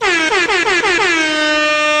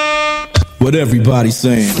What everybody's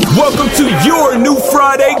saying. Welcome to your new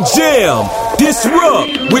Friday Jam.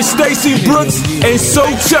 Disrupt with Stacey Brooks and So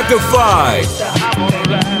Checkified.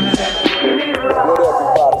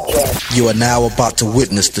 You are now about to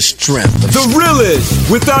witness the strength of The realest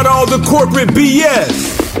without all the corporate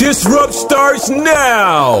BS. Disrupt starts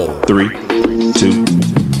now. 3, 2,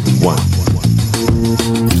 1.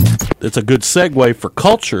 It's a good segue for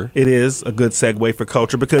culture. It is a good segue for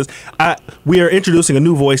culture because we are introducing a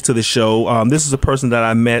new voice to the show. This is a person that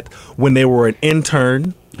I met when they were an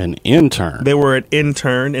intern. An intern? They were an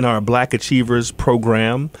intern in our Black Achievers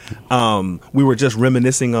program. We were just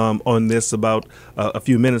reminiscing on this about a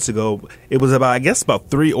few minutes ago. It was about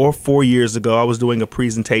 3 or 4 years ago. I was doing a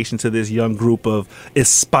presentation to this young group of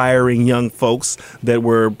aspiring young folks that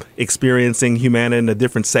were experiencing Humana in the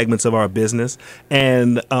different segments of our business,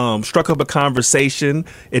 and struck up a conversation.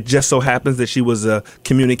 It just so happens that she was a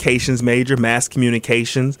communications major, mass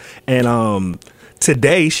communications, and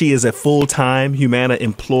today, she is a full-time Humana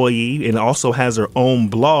employee and also has her own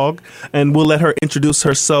blog. And we'll let her introduce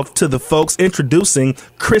herself to the folks. Introducing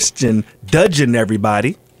Christian Dudgeon,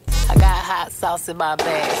 everybody. I got hot sauce in my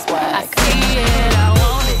bag. I see it, I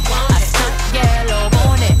want it. I stuck yellow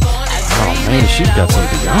on it. Oh, man, she's got some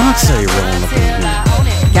Beyonce rolling up in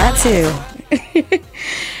here. Got to.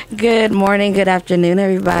 Good morning, good afternoon,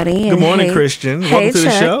 everybody. Good morning, Christian. Welcome to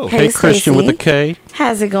the show. Hey, Christian with a K.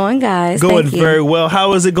 How's it going, guys? Going very well.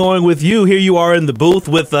 How is it going with you? Here you are in the booth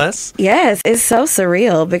with us. Yes, it's so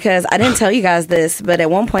surreal because I didn't tell you guys this, but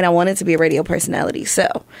at one point I wanted to be a radio personality.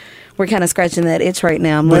 So we're kind of scratching that itch right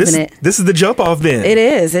now. I'm loving it. This is the jump off then. It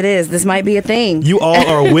is. This might be a thing. You all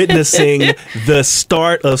are witnessing the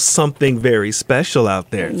start of something very special out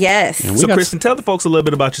there. Yes. So, Christian, tell the folks a little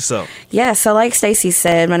bit about yourself. Yeah, so like Stacey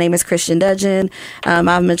said, my name is Christian Dudgeon.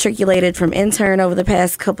 I've matriculated from intern over the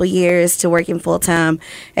past couple years to working full-time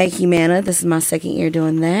at Humana. This is my second year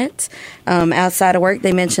doing that. Outside of work,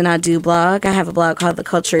 they mentioned I do blog. I have a blog called The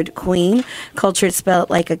Cultured Queen. Cultured spelled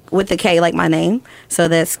with a K like my name. So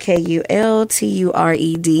that's Kultured. I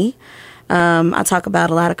talk about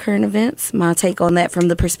a lot of current events, my take on that from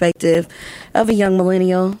the perspective of a young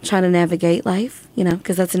millennial trying to navigate life,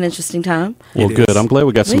 because that's an interesting time. Well, good. I'm glad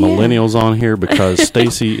we got some millennials on here because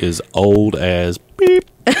Stacey is old as beep.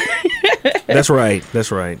 That's right.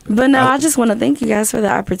 But no, I just want to thank you guys for the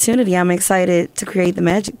opportunity. I'm excited to create the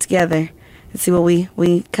magic together and see what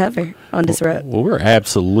we cover on Disrupt. Well, we're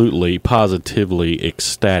absolutely, positively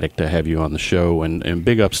ecstatic to have you on the show, and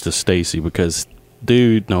big ups to Stacey because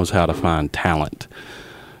dude knows how to find talent.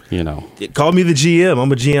 Call me the GM.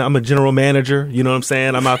 I'm a general manager. You know what I'm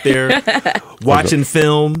saying? I'm out there watching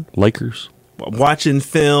film. Lakers. Watching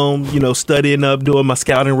film, studying up, doing my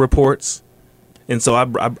scouting reports. And so I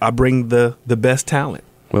bring the best talent.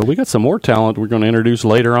 Well, we got some more talent we're going to introduce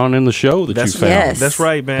later on in the show that you found. Yes. That's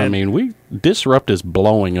right, man. I mean, Disrupt is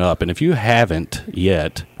blowing up. And if you haven't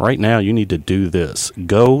yet, right now you need to do this.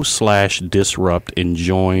 Go/Disrupt and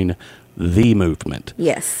join the movement.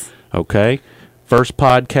 Yes. Okay? First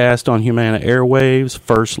podcast on Humana Airwaves.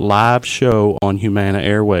 First live show on Humana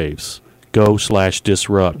Airwaves.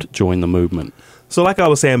 Go/Disrupt. Join the movement. So like I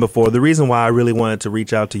was saying before, the reason why I really wanted to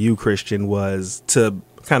reach out to you, Christian, was to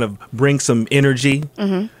kind of bring some energy,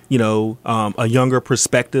 a younger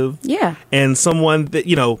perspective. Yeah. And someone that,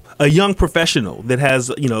 a young professional that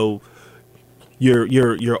has, you're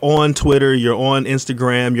on Twitter, you're on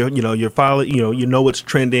Instagram, you're following, you know what's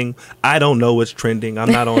trending. I don't know what's trending.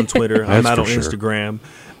 I'm not on Twitter. I'm not on Instagram.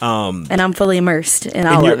 And I'm fully immersed in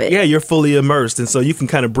all of it. Yeah, you're fully immersed. And so you can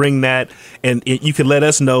kind of bring that and you can let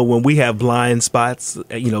us know when we have blind spots,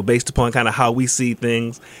 based upon kind of how we see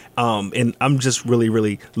things. And I'm just really,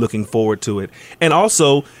 really looking forward to it. And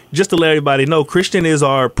also, just to let everybody know, Christian is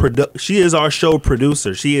she is our show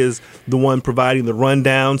producer. She is the one providing the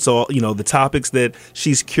rundown. So, the topics that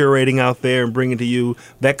she's curating out there and bringing to you,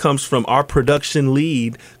 that comes from our production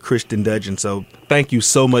lead, Christian Dudgeon. So thank you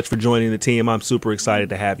so much for joining the team. I'm super excited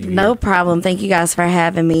to have you here. No problem. Thank you guys for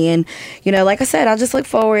having me. And, like I said, I just look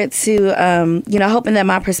forward to, hoping that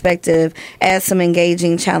my perspective adds some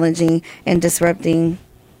engaging, challenging, and disrupting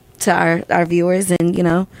to our viewers.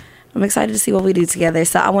 And, I'm excited to see what we do together.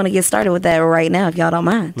 So I want to get started with that right now, if y'all don't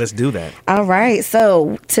mind. Let's do that. All right.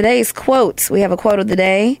 So today's quote, we have a quote of the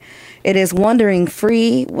day. It is wandering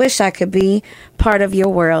free, wish I could be part of your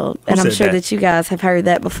world. And I'm sure that you guys have heard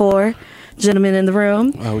that before. Gentlemen in the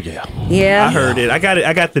room. Oh, yeah. Yeah. I heard it. I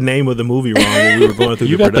got the name of the movie wrong when we were going through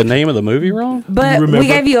You the got production. the name of the movie wrong? But we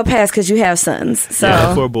gave you a pass because you have sons. So.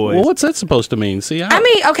 Yeah, 4 boys. Well, what's that supposed to mean? See, I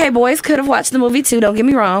mean, okay, boys could have watched the movie too. Don't get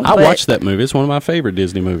me wrong. I watched that movie. It's one of my favorite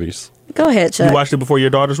Disney movies. Go ahead, Chuck. You watched it before your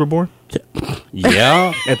daughters were born?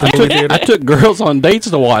 Yeah, At the movie theater? I took girls on dates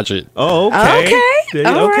to watch it. Oh, okay. Okay.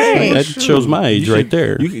 All right. That shows my age right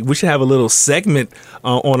there. We should have a little segment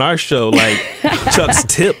on our show, like Chuck's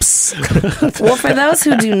tips. Well, for those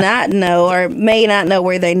who do not know or may not know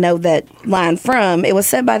where they know that line from, it was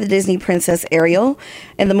said by the Disney princess Ariel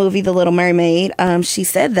in the movie The Little Mermaid. She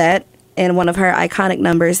said that in one of her iconic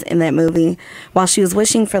numbers in that movie while she was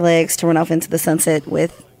wishing for legs to run off into the sunset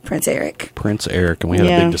with Prince Eric. Prince Eric, and we had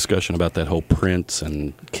a big discussion about that whole prince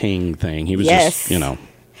and king thing. He was just,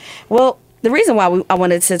 Well, the reason why I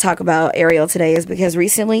wanted to talk about Ariel today is because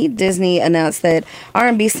recently Disney announced that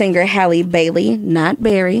R&B singer Halle Bailey, not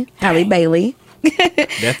Berry, Halle Bailey.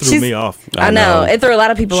 That threw me off. I know. It threw a lot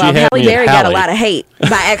of people off. Halle Berry got a lot of hate by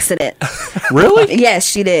accident. Really? Yes,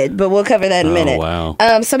 she did. But we'll cover that in a minute.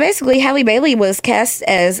 Wow. So basically, Halle Bailey was cast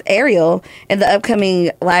as Ariel in the upcoming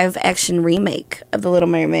live-action remake of The Little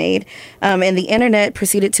Mermaid. And the internet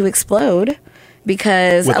proceeded to explode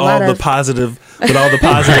because with a all lot the of positive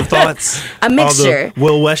thoughts, a mixture,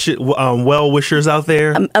 all the well wishers out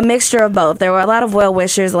there, a mixture of both. There were a lot of well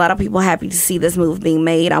wishers, a lot of people happy to see this move being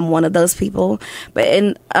made. I'm one of those people.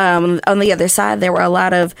 But on the other side, there were a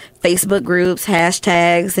lot of Facebook groups,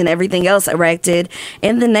 hashtags, and everything else erected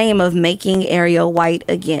in the name of making Ariel white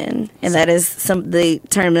again, and that is the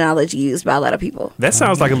terminology used by a lot of people. That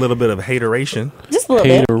sounds like a little bit of hateration. Just a little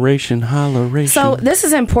bit. Hateration, holleration. So this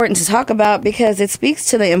is important to talk about because it speaks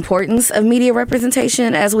to the importance of media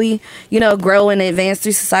representation as we, grow and advance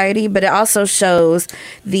through society, but it also shows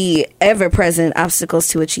the ever-present obstacles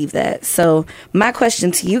to achieve that. So my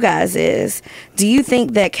question to you guys is, do you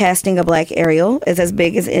think that casting a black Ariel is as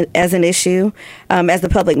big as an issue as the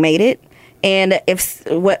public made it? And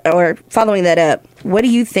following that up, what do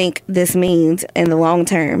you think this means in the long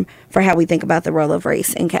term for how we think about the role of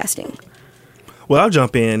race in casting? Well, I'll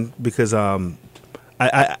jump in because I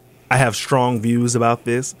have strong views about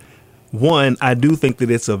this. One, I do think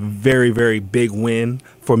that it's a very, very big win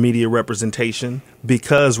for media representation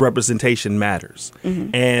because representation matters.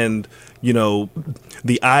 Mm-hmm. And,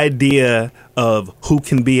 the idea of who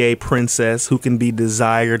can be a princess, who can be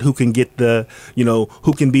desired, who can get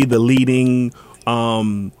who can be the leading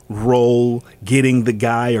role, getting the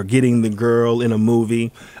guy or getting the girl in a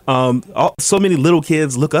movie. So many little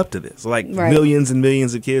kids look up to this, like millions and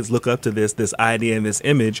millions of kids look up to this idea and this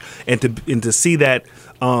image, and to see that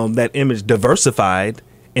image diversified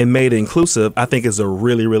and made inclusive, I think is a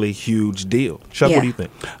really, really huge deal. Chuck, what do you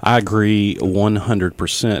think? I agree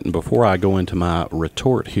 100%. And before I go into my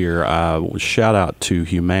retort here, I will shout out to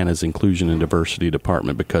Humana's Inclusion and Diversity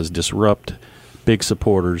Department because Disrupt, big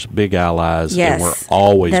supporters, big allies, and we're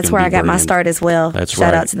always That's where I got my start as well. That's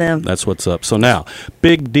Shout out to them. That's what's up. So now,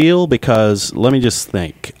 big deal because let me just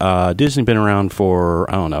think. Disney's been around for,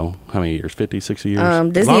 I don't know, how many years? 50, 60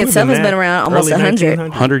 years? Disney itself has been around almost 100.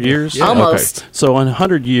 100 years? Yeah. Almost. Okay. So in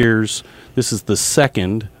 100 years, this is the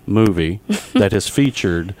second movie that has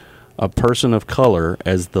featured a person of color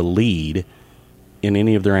as the lead in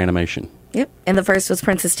any of their animation. Yep. And the first was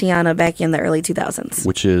Princess Tiana back in the early 2000s.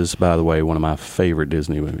 Which is, by the way, one of my favorite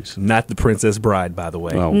Disney movies. Not The Princess Bride, by the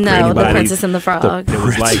way. Oh, no, The Princess and the Frog. It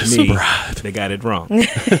was like me. They got it wrong.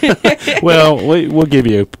 Well, we'll give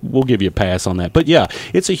you a pass on that. But yeah,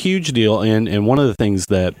 it's a huge deal. And one of the things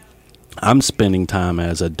that I'm spending time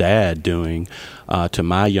as a dad doing to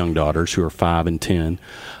my young daughters who are 5 and 10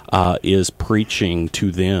 is preaching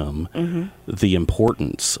to them the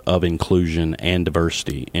importance of inclusion and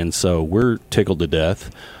diversity. And so we're tickled to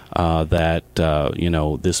death that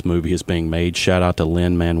this movie is being made. Shout out to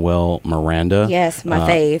Lin-Manuel Miranda. Yes, my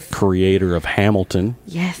fave. Creator of Hamilton.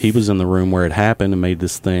 Yes. He was in the room where it happened and made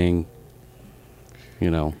this thing,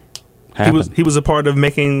 happen. He was a part of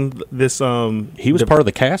making this. He was part of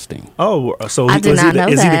the casting. Oh, so I did not know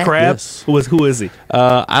is he the that. crab? Yes. Who is he?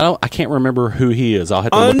 I can't remember who he is. I'll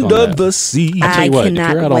have to look on Under that. the Sea. I'll tell you what, if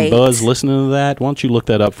cannot you're out wait. on Buzz listening to that, why don't you look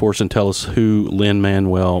that up for us and tell us who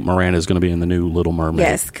Lin-Manuel Miranda is going to be in the new Little Mermaid?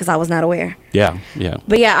 Yes, because I was not aware. Yeah.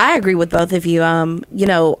 But yeah, I agree with both of you.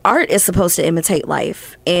 Art is supposed to imitate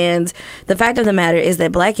life. And the fact of the matter is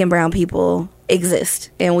that black and brown people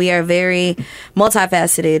exist. And we are very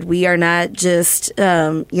multifaceted. We are not just,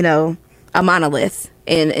 a monolith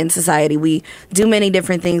in society. We do many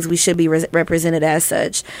different things. We should be represented as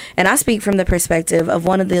such. And I speak from the perspective of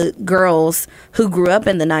one of the girls who grew up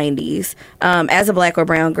in the 90s as a black or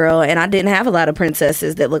brown girl, and I didn't have a lot of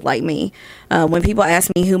princesses that looked like me. When people ask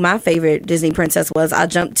me who my favorite Disney princess was, I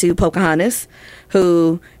jumped to Pocahontas,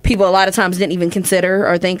 who people a lot of times didn't even consider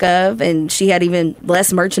or think of, and she had even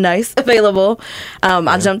less merchandise available.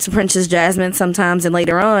 I jumped to Princess Jasmine sometimes, and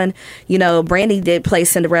later on, Brandy did play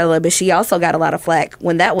Cinderella, but she also got a lot of flack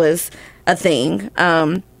when that was a thing.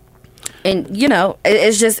 And, you know,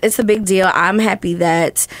 it's a big deal. I'm happy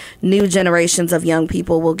that new generations of young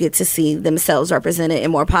people will get to see themselves represented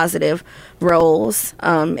in more positive roles,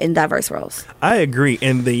 in diverse roles. I agree.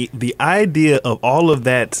 And the idea of all of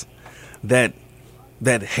that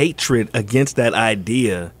hatred against that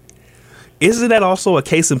idea, isn't that also a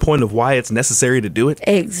case in point of why it's necessary to do it?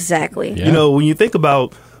 Exactly. Yeah. You know, when you think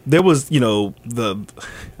about, there was, you know,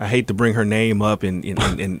 I hate to bring her name up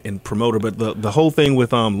and promote her, but the whole thing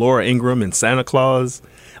with Laura Ingraham and Santa Claus,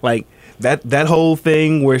 like that whole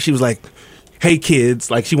thing where she was like, hey kids,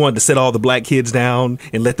 like she wanted to set all the black kids down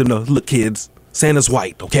and let them know, look kids, Santa's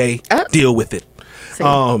white, okay? Deal with it.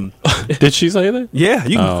 Did she say that? Yeah,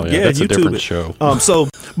 that's YouTube a different it. show.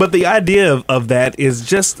 But the idea of that is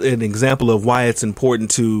just an example of why it's important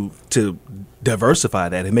to diversify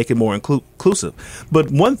that and make it more inclusive.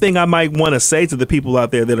 But one thing I might want to say to the people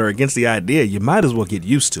out there that are against the idea, you might as well get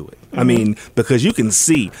used to it. I mean, because you can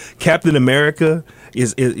see Captain America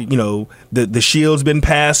is you know, the shield's been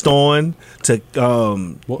passed on to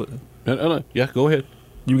No, yeah, go ahead.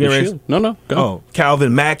 You get ready? No, go. Oh,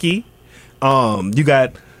 Calvin Mackey. You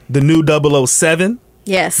got the new 007.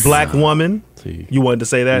 Yes. Black woman. See, You wanted to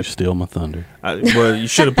say you that? steal my thunder. Well, you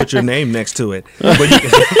should have put your name next to it. But you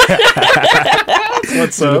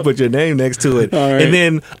should have put your name next to it. All right. And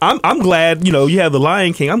then I'm glad, you know, you have the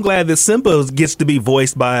Lion King. I'm glad that Simba gets to be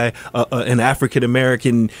voiced by an African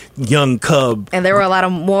American young cub. And there were a lot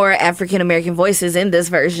of more African American voices in this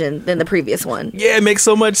version than the previous one. Yeah, it makes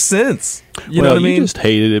so much sense. You know well, what I mean? you just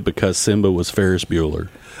hated it because Simba was Ferris Bueller.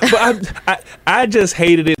 But I just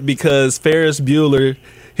hated it because Ferris Bueller,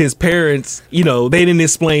 his parents, you know, they didn't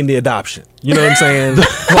explain the adoption. You know what I'm saying?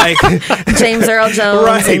 Like James Earl Jones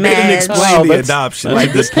right, and they didn't Madge. explain the adoption. that's Like,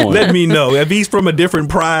 a good point. let me know if he's from a different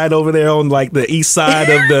pride over there on like the east side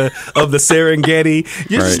of the Serengeti.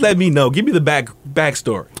 You just Right. let me know. Give me the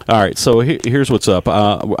backstory. All right, so here's what's up.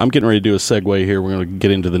 I'm getting ready to do a segue here. We're going to get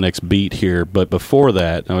into the next beat here, but before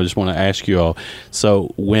that, I just want to ask you all.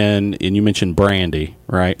 So and you mentioned Brandy,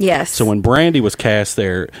 right? Yes. So when Brandy was cast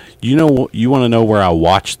there, you want to know where I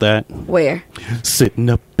watched that? Where? Sitting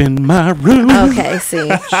up in my room. Okay, see.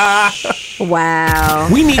 Wow.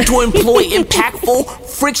 We need to employ impactful,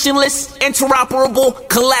 frictionless, interoperable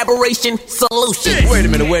collaboration solutions. Wait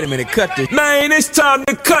a minute, cut this. Man, it's time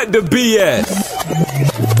to cut the BS.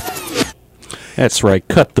 That's right.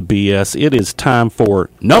 Cut the BS. It is time for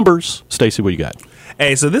numbers. Stacey, what you got?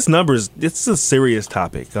 Hey, so this number it's a serious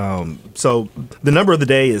topic. So the number of the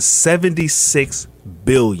day is 76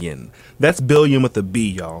 billion. That's billion with a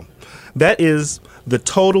B, y'all. That is the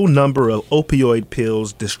total number of opioid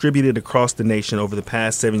pills distributed across the nation over the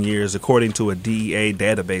past 7 years, according to a DEA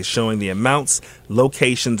database showing the amounts,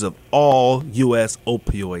 locations of all U.S.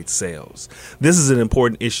 opioid sales. This is an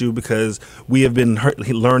important issue because we have been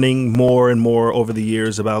learning more and more over the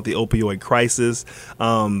years about the opioid crisis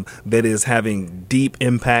that is having deep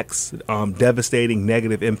impacts, devastating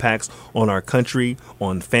negative impacts on our country,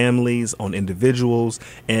 on families, on individuals.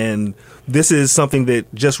 And this is something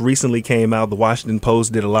that just recently came out. The Washington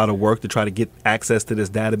Post did a lot of work to try to get access to this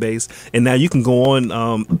database. And now you can go on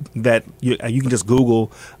you can just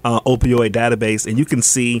Google opioid database, and you can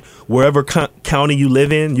see wherever county you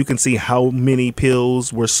live in, you can see how many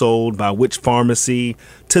pills were sold by which pharmacy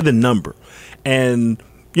to the number. And,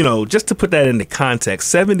 you know, just to put that into context,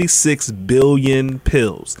 76 billion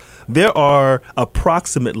pills. There are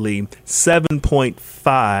approximately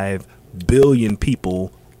 7.5 billion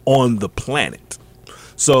people on the planet.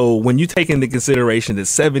 So when you take into consideration that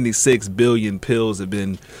 76 billion pills have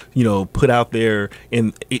been, you know, put out there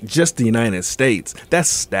in just the United States, that's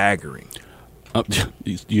staggering.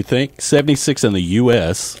 You think 76 in the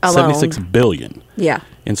U.S., Alone. 76 billion. Yeah.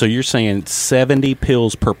 And so you're saying 70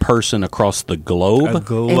 pills per person across the globe?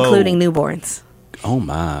 Including newborns. Oh,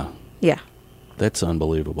 my. Yeah. That's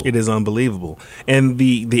unbelievable. It is unbelievable. And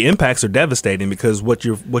the impacts are devastating because what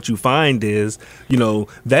you find is, you know,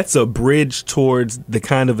 that's a bridge towards the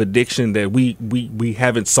kind of addiction that we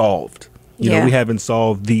haven't solved. You know, we haven't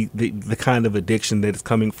solved the kind of addiction that is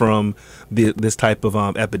coming from this type of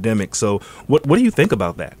epidemic. So what do you think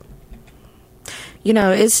about that? You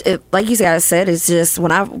know, it's like you guys said, it's just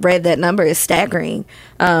when I read that number, it's staggering.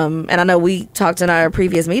 And I know we talked in our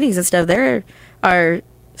previous meetings and stuff. There are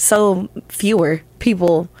so fewer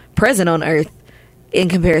people present on Earth in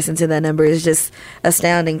comparison to that number. Is just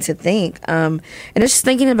astounding to think. And it's just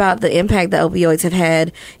thinking about the impact that opioids have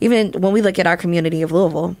had, even when we look at our community of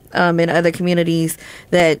Louisville, and other communities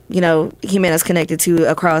that, you know, Humana's connected to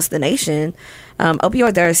across the nation.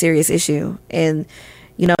 Opioids are a serious issue. And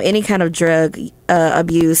any kind of drug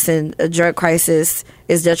abuse and a drug crisis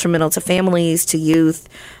is detrimental to families, to youth.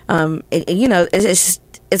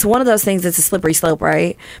 It's one of those things that's a slippery slope,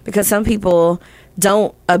 right? Because some people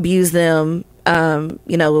don't abuse them,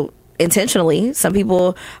 intentionally. Some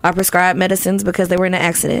people are prescribed medicines because they were in an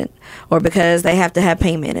accident or because they have to have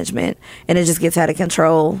pain management, and it just gets out of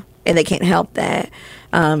control and they can't help that.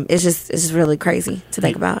 It's just really crazy to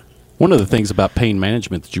think about. One of the things about pain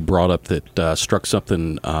management that you brought up that struck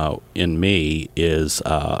something in me is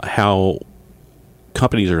how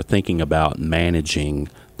companies are thinking about managing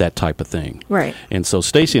that type of thing. Right. And so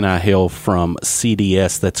Stacy and I hail from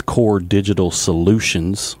CDS, that's Core Digital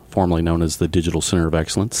Solutions, formerly known as the Digital Center of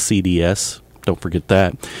Excellence, CDS. Don't forget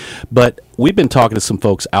that. But we've been talking to some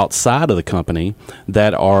folks outside of the company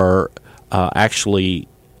that are actually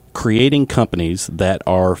creating companies that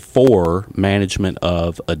are for management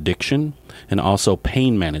of addiction and also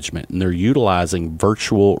pain management, and they're utilizing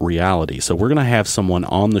virtual reality. So we're going to have someone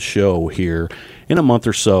on the show here in a month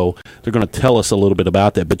or so. They're going to tell us a little bit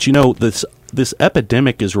about that. But this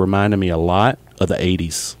epidemic is reminding me a lot of the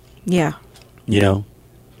 80s. Yeah.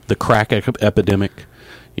 The crack epidemic,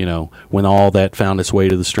 when all that found its way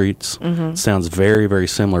to the streets. Mm-hmm. Sounds very, very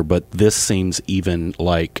similar, but this seems even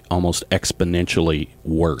like almost exponentially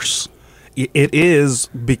worse. It is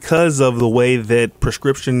because of the way that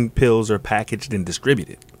prescription pills are packaged and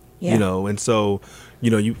distributed. Yeah. And so,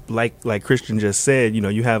 you like Christian just said,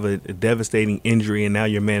 you have a devastating injury and now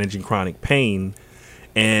you're managing chronic pain,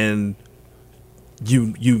 and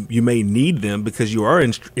you may need them because you are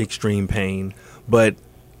in extreme pain, but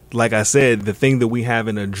like I said, the thing that we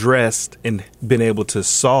haven't addressed and been able to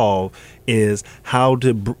solve is how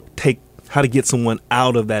to get someone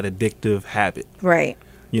out of that addictive habit. Right.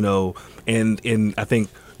 And I think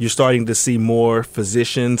you're starting to see more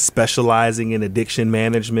physicians specializing in addiction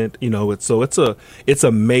management. It's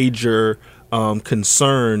a major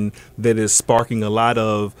concern that is sparking a lot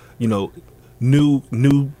of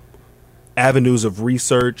new avenues of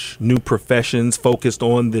research, new professions focused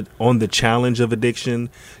on the challenge of addiction.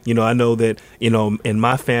 I know that in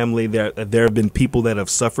my family there have been people that have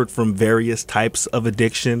suffered from various types of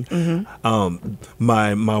addiction. Mm-hmm.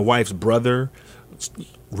 My wife's brother,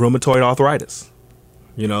 rheumatoid arthritis,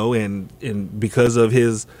 and because of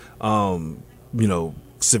his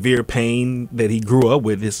severe pain that he grew up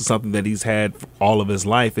with, this is something that he's had all of his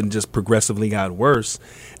life and just progressively got worse.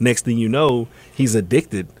 Next thing you know, he's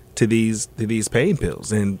addicted to these pain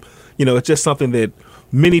pills. And it's just something that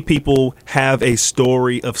many people have a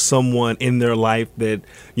story of someone in their life that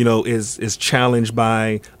is challenged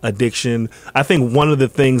by addiction. I think one of the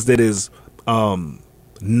things that is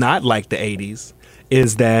not like the 80s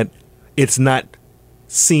is that it's not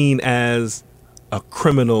seen as a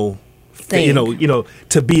criminal thing.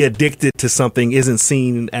 To be addicted to something isn't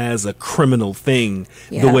seen as a criminal thing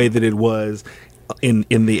the way that it was in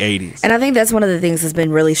the 80s. And I think that's one of the things that's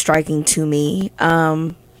been really striking to me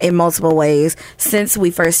in multiple ways since we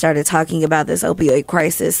first started talking about this opioid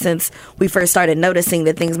crisis, since we first started noticing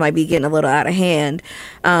that things might be getting a little out of hand.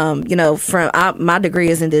 My degree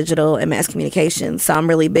is in digital and mass communications, so I'm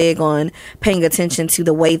really big on paying attention to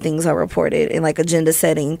the way things are reported and like agenda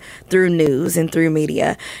setting through news and through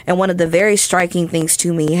media. And one of the very striking things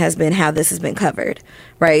to me has been how this has been covered,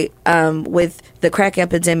 right? With the crack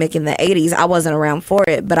epidemic in the 80s, I wasn't around for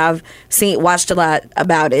it, but I've watched a lot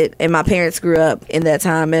about it, and my parents grew up in that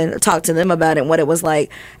time and talked to them about it and what it was like.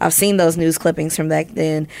 I've seen those news clippings from back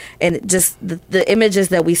then, and just the images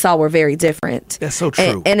that we saw were very different. That's so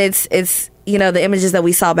true. And it's the images that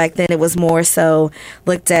we saw back then, it was more so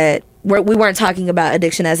looked at, we weren't talking about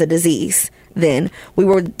addiction as a disease then. We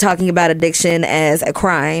were talking about addiction as a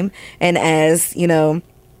crime and as,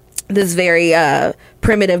 this very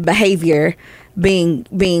primitive behavior being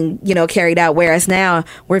carried out, whereas now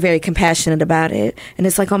we're very compassionate about it, and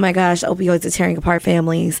it's like, oh my gosh, opioids are tearing apart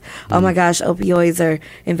families. Oh my gosh, opioids are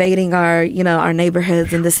invading our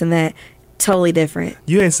neighborhoods and this and that. Totally different.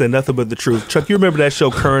 You ain't said nothing but the truth, Chuck. You remember that show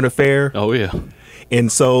Current Affair? Oh yeah.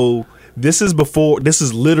 And so this is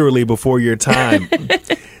literally before your time.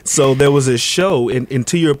 So there was a show, and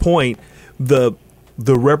to your point, the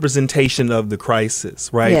representation of the crisis,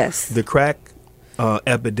 right? Yes. The crack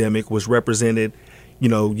epidemic was represented.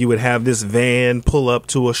 You would have this van pull up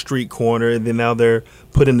to a street corner, and then now they're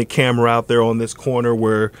putting the camera out there on this corner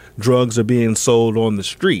where drugs are being sold on the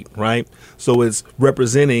street, right? So it's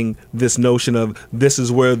representing this notion of this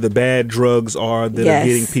is where the bad drugs are that are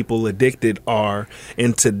getting people addicted are.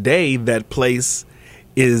 And today that place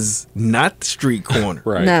is not the street corner.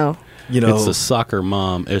 Right. No. It's a soccer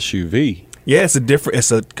mom SUV. Yeah,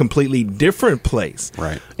 it's a completely different place.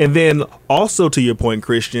 Right. And then also to your point,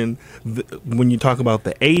 Christian, when you talk about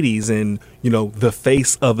the 80s and, the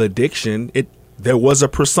face of addiction, there was a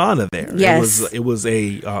persona there. Yes. It was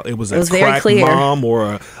a very crack clear. mom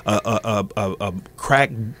or a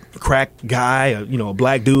crack guy, a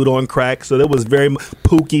black dude on crack. So that was very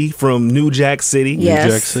Pookie from New Jack City. Yes.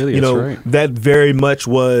 New Jack City, that's right. That very much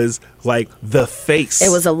was like the face. It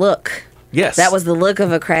was a look. Yes. That was the look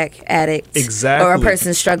of a crack addict. Exactly. Or a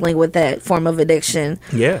person struggling with that form of addiction.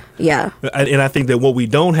 Yeah. Yeah. And I think that what we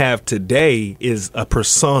don't have today is a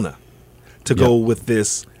persona to go with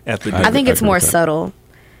this epidemic. I think it's more subtle.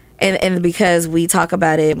 And because we talk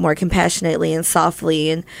about it more compassionately and softly,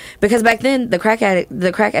 and because back then the crack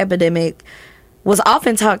epidemic was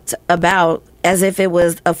often talked about as if it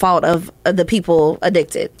was a fault of the people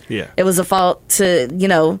addicted. Yeah. It was a fault to,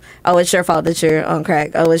 oh, it's your fault that you're on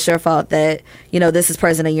crack. Oh, it's your fault that, this is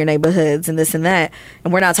present in your neighborhoods and this and that.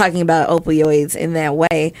 And we're not talking about opioids in that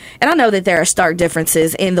way. And I know that there are stark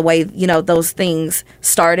differences in the way, those things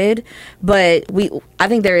started. But I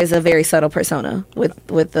think there is a very subtle persona with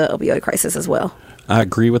the opioid crisis as well. I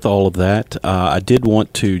agree with all of that. I did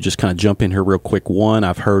want to just kind of jump in here real quick. One,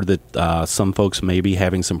 I've heard that some folks may be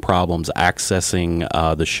having some problems accessing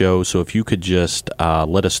the show. So if you could just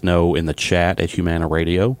let us know in the chat at Humana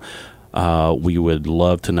Radio. We would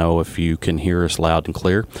love to know if you can hear us loud and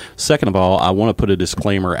clear. Second of all, I want to put a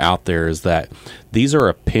disclaimer out there is that these are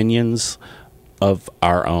opinions of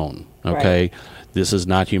our own, okay? Right. This is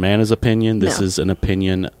not Humana's opinion. This is an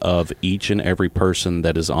opinion of each and every person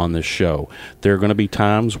that is on this show. There are going to be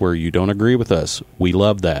times where you don't agree with us. We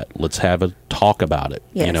love that. Let's have a talk about it.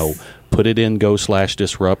 Yes. Put it in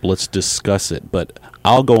go/disrupt. Let's discuss it. But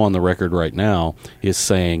I'll go on the record right now is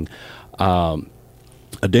saying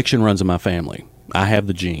addiction runs in my family. I have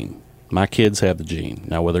the gene. My kids have the gene.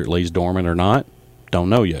 Now, whether it lays dormant or not, don't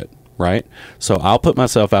know yet. Right? So I'll put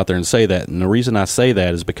myself out there and say that. And the reason I say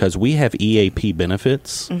that is because we have EAP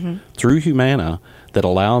benefits through Humana that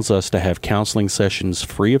allows us to have counseling sessions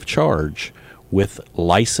free of charge with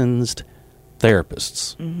licensed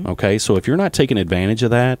therapists. Okay? So if you're not taking advantage of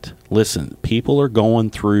that, listen, people are going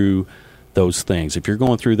through those things. If you're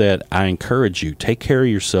going through that, I encourage you, take care of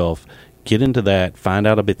yourself, get into that, find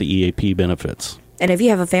out about the EAP benefits. And if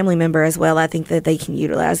you have a family member as well, I think that they can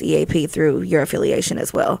utilize EAP through your affiliation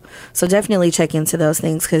as well. So definitely check into those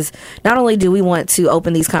things because not only do we want to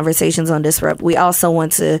open these conversations on Disrupt, we also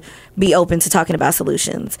want to be open to talking about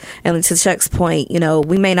solutions. And to Chuck's point,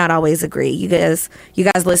 we may not always agree. You guys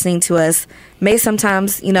listening to us may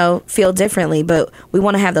sometimes, feel differently, but we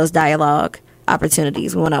want to have those dialogue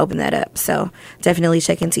opportunities. We want to open that up. So definitely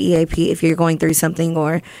check into EAP if you're going through something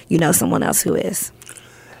or someone else who is.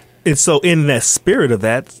 And so in that spirit of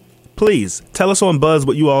that, please tell us on Buzz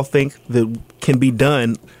what you all think that can be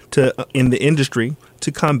done in the industry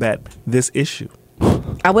to combat this issue.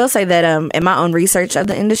 I will say that in my own research of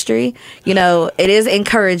the industry, it is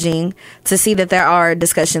encouraging to see that there are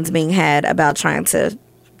discussions being had about trying to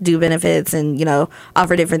do benefits and,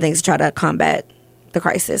 offer different things to try to combat the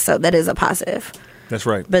crisis. So that is a positive. That's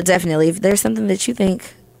right. But definitely, if there's something that you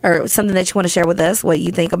think or something that you want to share with us, what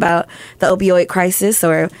you think about the opioid crisis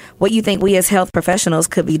or what you think we as health professionals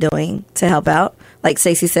could be doing to help out, like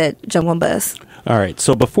Stacey said, jump on Buzz. All right.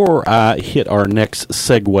 So before I hit our next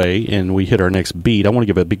segue and we hit our next beat, I want to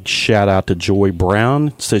give a big shout out to Joy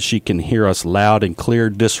Brown. Says she can hear us loud and clear.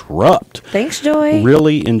 Disrupt. Thanks, Joy.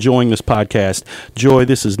 Really enjoying this podcast. Joy,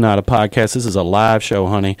 this is not a podcast. This is a live show,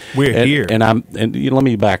 honey. We're here. And let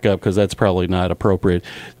me back up because that's probably not appropriate.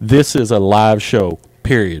 This is a live show.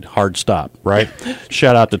 Period. Hard stop. Right.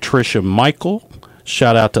 Shout out to Trisha Michael.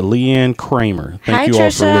 Shout out to Leanne Kramer. Thank you all for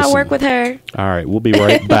listening. I work with her. All right, we'll be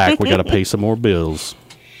right back. We got to pay some more bills.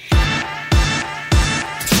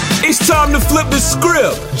 It's time to flip the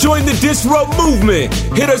script. Join the Disrupt movement.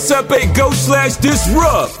 Hit us up at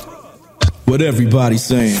go/disrupt. What everybody's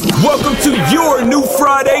saying. Welcome to your new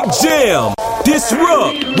Friday jam.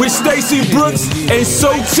 Disrupt with Stacey Brooks and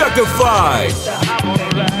So Chuckified.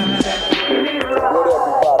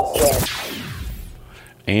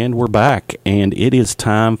 And we're back, and it is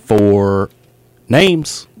time for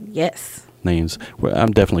names. Yes. Names. Well,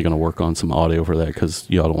 I'm definitely going to work on some audio for that because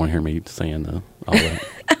y'all don't want to hear me saying all that.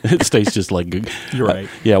 It stays just like you're right.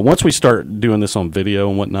 Yeah, once we start doing this on video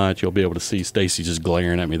and whatnot, you'll be able to see Stacey just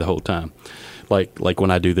glaring at me the whole time. Like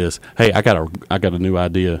when I do this. Hey, I got a new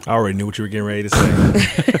idea. I already knew what you were getting ready to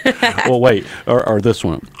say. Well, wait, or this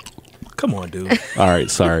one. Come on, dude. All right,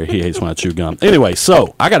 sorry. He hates when I chew gum. Anyway,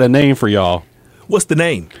 so I got a name for y'all. What's the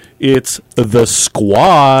name? It's the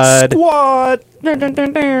Squad. Squad.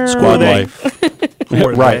 Squad Life. Who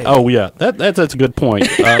are Right. they? Oh, yeah. That's a good point.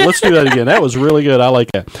 Let's do that again. That was really good. I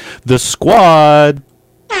like that. The Squad.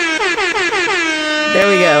 There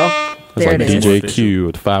we go. That's There like it is. DJ Q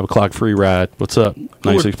at 5 o'clock free ride. What's up?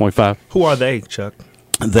 96.5. Who are they, Chuck?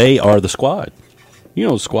 They are the Squad. You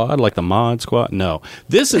know the Squad, like the Mod Squad? No.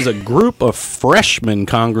 This is a group of freshman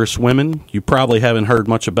congresswomen. You probably haven't heard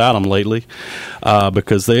much about them lately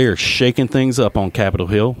because they are shaking things up on Capitol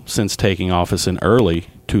Hill since taking office in early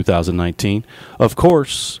 2019. Of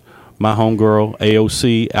course, my homegirl,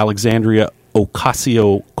 AOC, Alexandria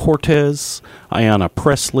Ocasio-Cortez, Ayanna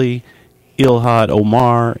Pressley, Ilhan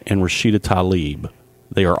Omar, and Rashida Tlaib.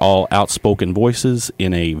 They are all outspoken voices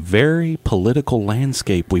in a very political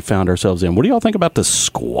landscape we found ourselves in. What do y'all think about the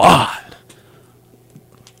Squad?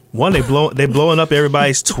 One, they blowing up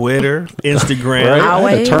everybody's Twitter, Instagram. Right?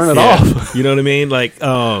 I had to turn it off. You know what I mean? Like,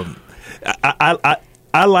 I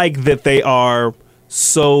like that they are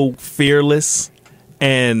so fearless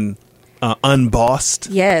and unbossed.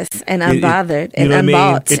 Yes, and unbothered You know and what I mean?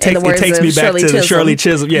 unbought. It takes me back to the Shirley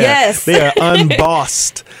Chisholm. Yeah, Yes. they are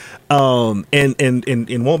unbossed. And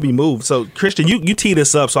won't be moved. So, Christian, you teed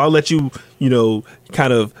us up, so I'll let you,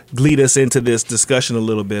 kind of lead us into this discussion a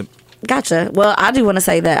little bit. Gotcha. Well, I do want to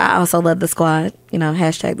say that I also love the Squad.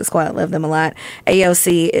 Hashtag the Squad. Love them a lot.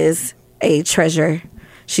 AOC is a treasure.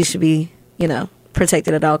 She should be,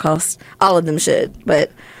 protected at all costs. All of them should,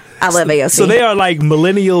 but I love AOC. So they are like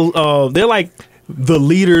millennial. They're like the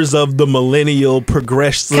leaders of the millennial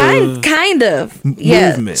progressive kind of movement.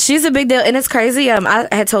 Yeah, she's a big deal, and it's crazy.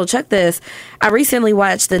 I had told Chuck this. I recently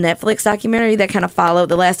watched the Netflix documentary that kind of followed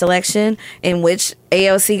the last election in which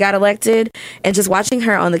AOC got elected, and just watching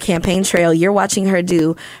her on the campaign trail. You're watching her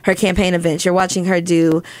do her campaign events. You're watching her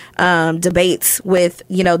do debates with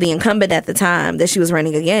the incumbent at the time that she was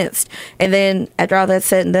running against. And then after all that's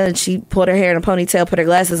said and done, she pulled her hair in a ponytail, put her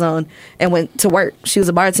glasses on, and went to work. She was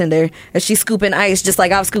a bartender, and she's scooping ice just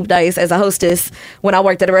like I've scooped ice as a hostess when I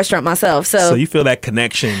worked at a restaurant myself. So you feel that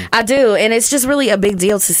connection? I do, and it's just really a big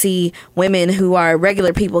deal to see women who are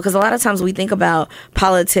regular people, because a lot of times we think about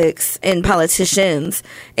politics and politicians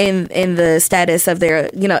in the status of their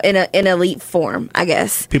in an elite form, I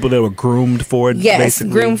guess. People that were groomed for it. Yes,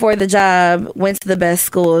 basically. groomed for the job, went to the best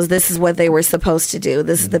schools. This is what they were supposed to do.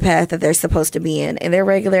 This is the path that they're supposed to be in, and they're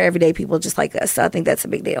regular, everyday people just like us. So I think that's a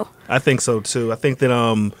big deal. I think so too. I think that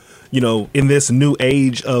in this new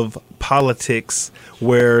age of politics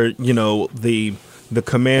where the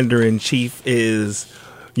commander in chief is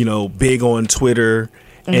big on Twitter,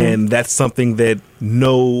 and that's something that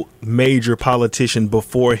no major politician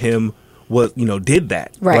before him was did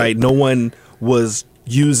that. Right? No one was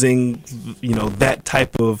using that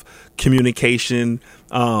type of communication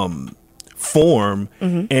form,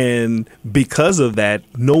 and because of that,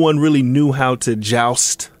 no one really knew how to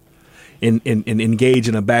joust and engage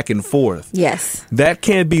in a back and forth. Yes. That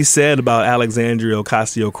can't be said about Alexandria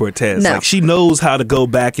Ocasio-Cortez. No. Like, she knows how to go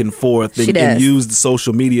back and forth and use the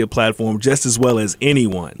social media platform just as well as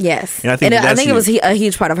anyone. Yes. And I think, it was a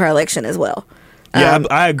huge part of her election as well. Yeah,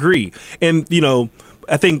 I agree. And,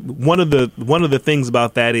 I think one of the things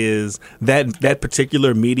about that is that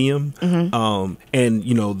particular medium, and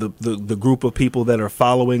the group of people that are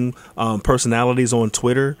following personalities on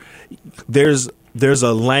Twitter, there's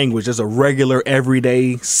a language, there's a regular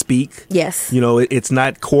everyday speak. Yes. It's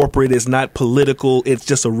not corporate, it's not political, it's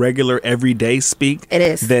just a regular everyday speak. It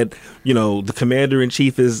is. That, the commander in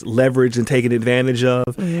chief is leveraged and taken advantage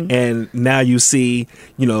of. And now you see,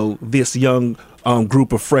 this young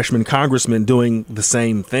group of freshman congressmen doing the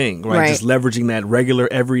same thing, right? Just leveraging that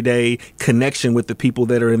regular everyday connection with the people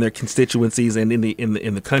that are in their constituencies and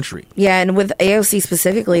in the country. Yeah, and with AOC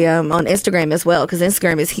specifically on Instagram as well, because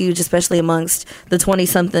Instagram is huge, especially amongst the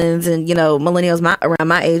 20-somethings and millennials around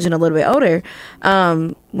my age and a little bit older.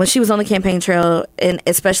 When she was on the campaign trail, and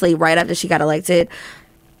especially right after she got elected,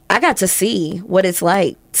 I got to see what it's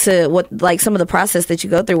like some of the process that you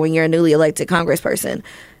go through when you're a newly elected congressperson.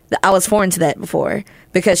 I was foreign to that before,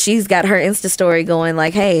 because she's got her Insta story going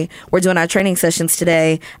like, hey, we're doing our training sessions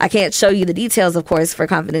today. I can't show you the details, of course, for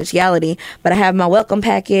confidentiality, but I have my welcome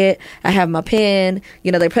packet. I have my pen.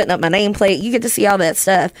 They're putting up my nameplate. You get to see all that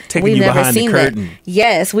stuff. Taking you behind the curtain. That.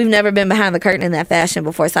 Yes, we've never been behind the curtain in that fashion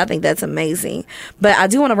before, so I think that's amazing. But I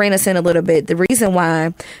do want to rein us in a little bit. The reason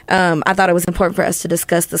why I thought it was important for us to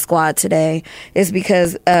discuss the Squad today is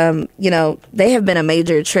because, they have been a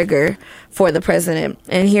major trigger for the president.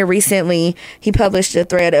 And here recently, he published a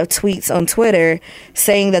thread of tweets on Twitter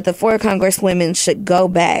saying that the 4 congresswomen should go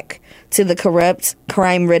back to the corrupt,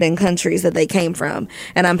 crime-ridden countries that they came from.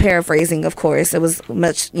 And I'm paraphrasing, of course. It was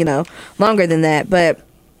much, longer than that. But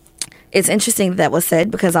it's interesting that was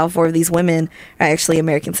said because all 4 of these women are actually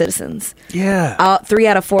American citizens. Yeah. 3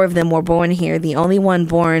 out of 4 of them were born here. The only one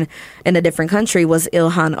born in a different country was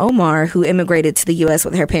Ilhan Omar, who immigrated to the U.S.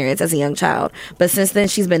 with her parents as a young child. But since then,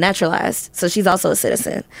 she's been naturalized, so she's also a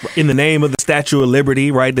citizen. In the name of the Statue of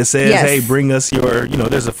Liberty, right? That says, Yes. "Hey, bring us your."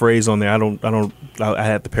 There's a phrase on there. I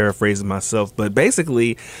have to paraphrase it myself, but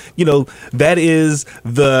basically, that is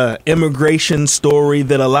the immigration story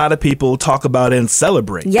that a lot of people talk about and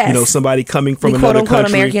celebrate. Yes. Somebody coming from The another quote-unquote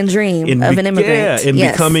country, American dream of an immigrant. Yeah, and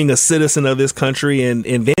Yes. becoming a citizen of this country, and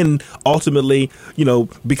then ultimately,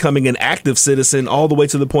 becoming an active citizen all the way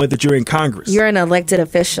to the point that you're in Congress. You're an elected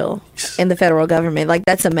official in the federal government. Like,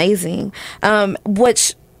 that's amazing.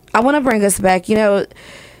 Which I want to bring us back,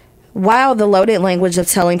 while the loaded language of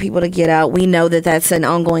telling people to get out, we know that that's an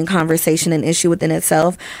ongoing conversation and issue within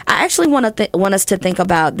itself. I actually want us to think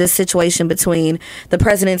about this situation between the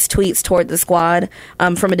president's tweets toward the squad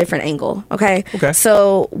from a different angle. Okay.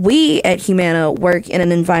 So we at Humana work in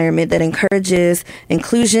an environment that encourages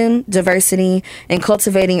inclusion, diversity, and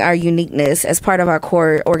cultivating our uniqueness as part of our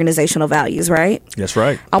core organizational values. Right. That's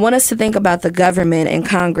right. I want us to think about the government and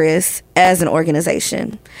Congress as an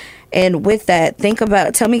organization. And with that,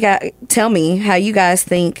 tell me how you guys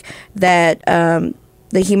think that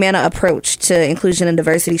the Humana approach to inclusion and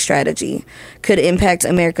diversity strategy could impact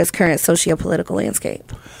America's current socio-political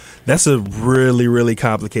landscape. That's a really, really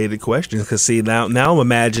complicated question because now I'm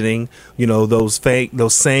imagining, those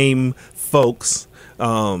same folks,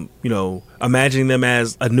 imagining them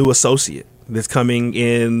as a new associate that's coming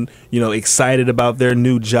in, excited about their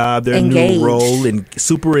new job, their new role, and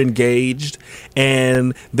super engaged,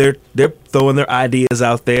 and they're throwing their ideas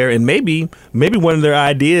out there, and maybe one of their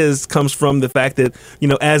ideas comes from the fact that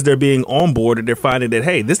as they're being onboarded, they're finding that,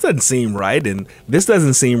 hey, this doesn't seem right, and this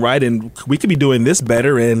doesn't seem right, and we could be doing this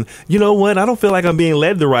better, and you know what, I don't feel like I'm being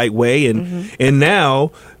led the right way, and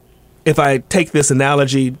now, if I take this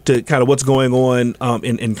analogy to kind of what's going on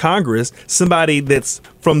in Congress, somebody that's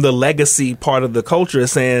from the legacy part of the culture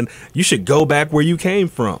is saying you should go back where you came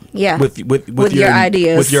from. Yeah, with your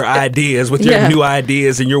ideas, with your new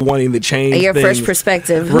ideas, and you're wanting to change and your things. fresh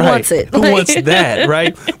perspective. Who Right. wants it? Who wants that?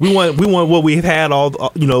 Right? We want what we've had all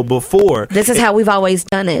before. This is how we've always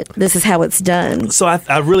done it. This is how it's done. So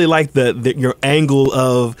I really like your angle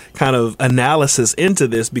of kind of analysis into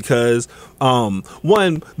this because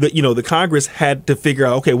the Congress had to figure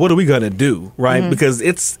out, okay, what are we going to do, right? Because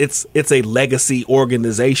it's a legacy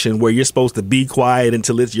organization where you're supposed to be quiet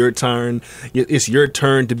until it's your turn. It's your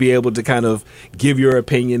turn to be able to kind of give your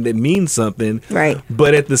opinion that means something, right?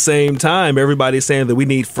 But at the same time, everybody's saying that we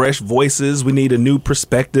need fresh voices, we need a new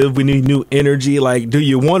perspective, we need new energy. Like, do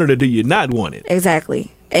you want it or do you not want it?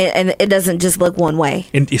 Exactly. And it doesn't just look one way.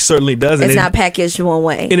 And it certainly doesn't. It's not packaged one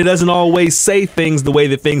way. And it doesn't always say things the way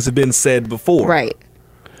that things have been said before. Right.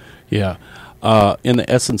 Yeah. In the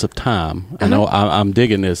essence of time, I know I'm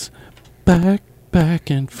digging this. Back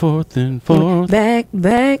and forth and forth. Back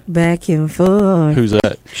and forth. Who's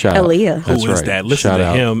that? Shout Aaliyah. out. That's Who is right. that? Listen Shout to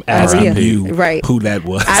out. him asking you who that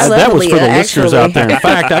was. I love that was for Aaliyah, the listeners actually. out there. In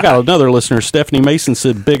fact, I got another listener. Stephanie Mason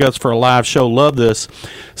said, big ups for a live show. Love this.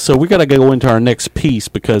 So we got to go into our next piece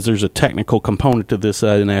because there's a technical component to this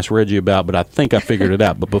I didn't ask Reggie about, but I think I figured it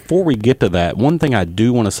out. But before we get to that, one thing I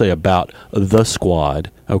do want to say about the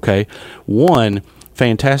squad, okay? One,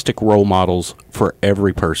 fantastic role models for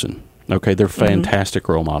every person. Okay, they're fantastic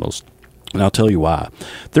role models. And I'll tell you why.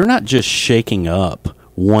 They're not just shaking up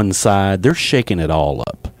one side, they're shaking it all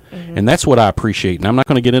up. And that's what I appreciate. And I'm not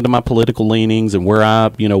going to get into my political leanings and where I,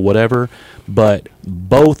 whatever, but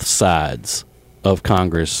both sides of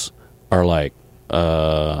Congress are like,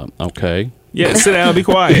 okay. Yeah, sit down, be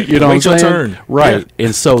quiet. You know Wait what I'm your saying? turn. Right. Yeah.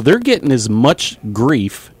 And so they're getting as much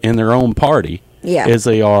grief in their own party as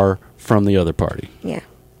they are from the other party. Yeah.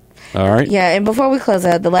 All right. Yeah, and before we close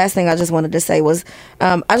out, the last thing I just wanted to say was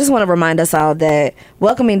I just want to remind us all that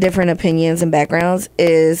welcoming different opinions and backgrounds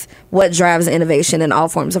is what drives innovation in all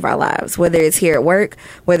forms of our lives, whether it's here at work,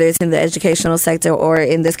 whether it's in the educational sector, or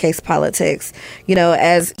in this case, politics.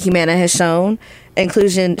 As Humana has shown,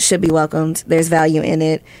 inclusion should be welcomed. There's value in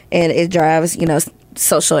it, and it drives,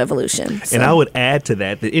 social evolution. So. And I would add to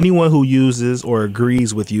that anyone who uses or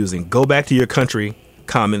agrees with using "go back to your country"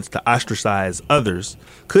 comments to ostracize others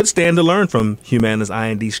could stand to learn from Humana's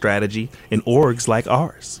IND strategy and orgs like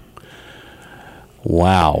ours.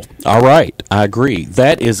 Wow. All right. I agree.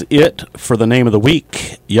 That is it for the name of the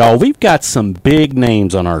week. Y'all, we've got some big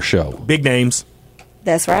names on our show. Big names.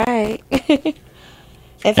 That's right.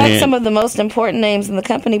 In fact, some of the most important names in the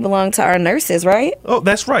company belong to our nurses, right? Oh,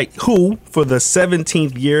 that's right. Who, for the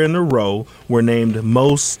 17th year in a row, were named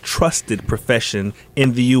most trusted profession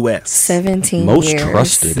in the U.S. 17 Most years.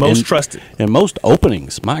 trusted. Most trusted. And most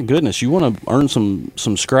openings. My goodness, you want to earn some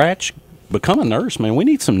scratch? Become a nurse, man. We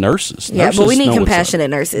need some nurses. Yeah, Nurses but we need know what's up. compassionate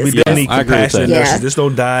nurses. We do need I agree with compassionate that. nurses. Yeah. Just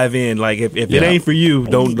don't dive in. Like if it Yeah. ain't for you,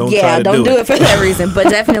 don't try to don't do it for that reason. But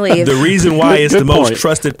definitely, if, The reason why it's Good the most point.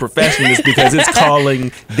 trusted profession is because it's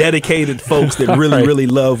calling dedicated folks that really, Right. really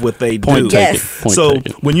love what they Point do. taken. Yes. Point So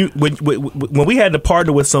taken. when we had to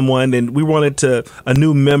partner with someone and we wanted a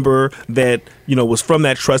new member that was from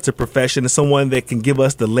that trusted profession and someone that can give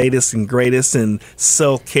us the latest and greatest in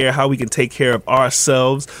self-care, how we can take care of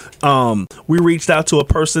ourselves, we reached out to a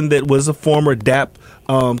person that was a former DAP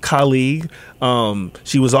colleague.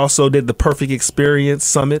 She was also did the Perfect Experience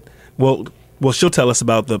Summit. Well, she'll tell us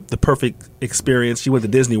about the Perfect Experience. She went to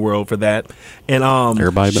Disney World for that. And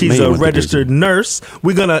Everybody but she's me a went to registered nurse.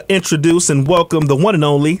 We're going to introduce and welcome the one and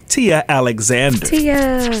only Tia Alexander.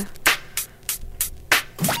 Tia.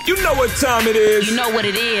 You know what time it is. You know what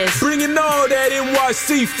it is. Bringing all that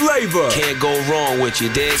NYC flavor. Can't go wrong with you,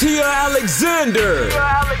 dig? Tia Alexander.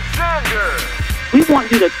 We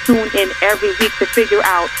want you to tune in every week to figure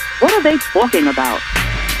out what are they talking about.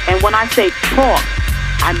 And when I say talk,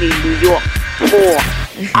 I mean New York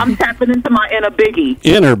talk. I'm tapping into my inner Biggie.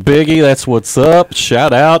 Inner Biggie, that's what's up.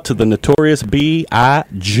 Shout out to the notorious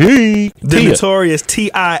B.I.G. The Tia. notorious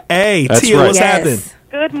TIA. That's Tia, right. what's happening?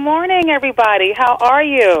 Good morning, everybody. How are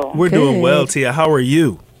you? We're doing Good. well, Tia. How are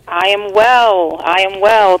you? I am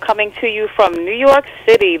well. Coming to you from New York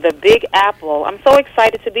City, the Big Apple. I'm so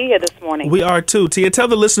excited to be here this morning. We are too. Tia, tell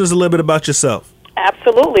the listeners a little bit about yourself.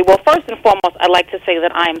 Absolutely. Well, first and foremost, I'd like to say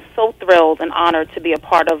that I am so thrilled and honored to be a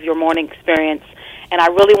part of your morning experience. And I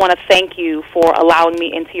really want to thank you for allowing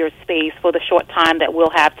me into your space for the short time that we'll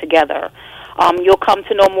have together. You'll come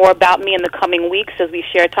to know more about me in the coming weeks as we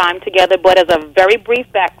share time together. But as a very brief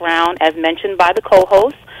background, as mentioned by the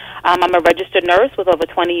co-host, I'm a registered nurse with over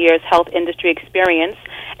 20 years health industry experience,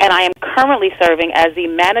 and I am currently serving as the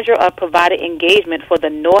manager of provider engagement for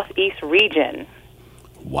the Northeast region.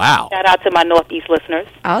 Wow. Shout out to my Northeast listeners.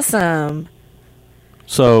 Awesome.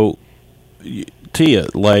 So, Tia,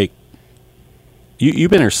 like,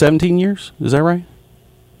 you've been here 17 years? Is that right?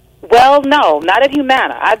 Well, no, not at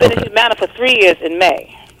Humana. I've been at Humana for 3 years in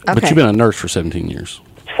May. Okay. But you've been a nurse for 17 years.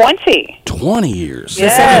 20. 20 years.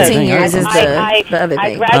 Yes. 17 years is I the other I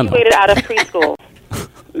thing. graduated out of preschool.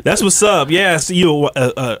 That's what's up. Yeah, so you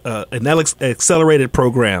an accelerated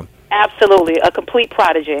program. Absolutely, a complete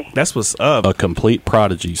prodigy. That's what's up. A complete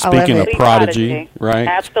prodigy. I love Speaking of it. prodigy, right?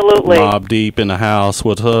 Absolutely. Mob deep in the house.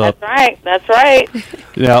 What's up? That's right.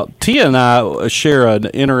 Now, Tia and I share an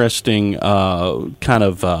interesting kind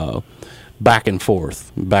of back and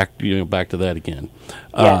forth. Back to that again.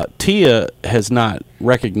 Yes. Tia has not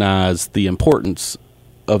recognized the importance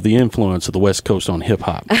of the influence of the West Coast on hip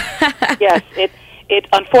hop. Yes, it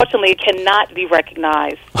unfortunately cannot be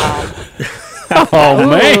recognized. Oh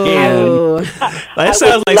man! Ooh. That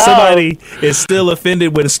sounds like somebody is still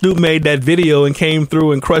offended when Snoop made that video and came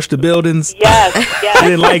through and crushed the buildings. Yes. They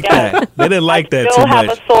didn't like that. They didn't like that too Still have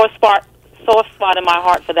much. a sore spot in my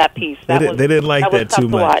heart for that piece. They didn't like that was tough too to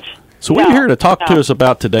much. watch. So what are you here to talk to No. us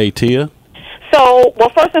about today, Tia? So, well,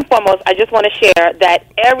 first and foremost, I just want to share that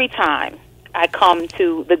every time I come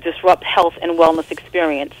to the Disrupt Health and Wellness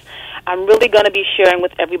experience, I'm really going to be sharing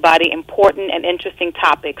with everybody important and interesting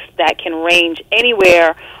topics that can range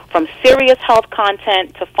anywhere from serious health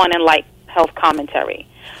content to fun and light health commentary.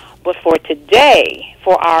 But for today,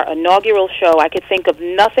 for our inaugural show, I could think of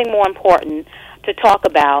nothing more important to talk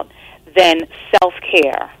about than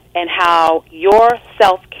self-care and how your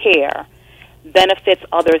self-care benefits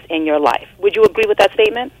others in your life. Would you agree with that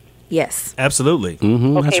statement? Yes. Absolutely.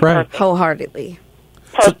 Mm-hmm, Okay, that's right. perfect. Wholeheartedly.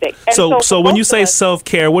 Perfect. And So for when you most say of us-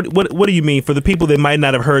 self-care, what do you mean? For the people that might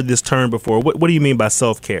not have heard this term before, what do you mean by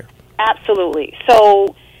self-care? Absolutely.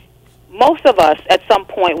 So most of us at some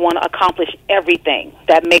point want to accomplish everything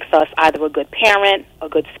that makes us either a good parent, a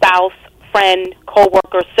good spouse, friend,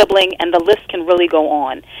 coworker, sibling, and the list can really go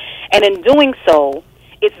on. And in doing so,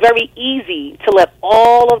 it's very easy to let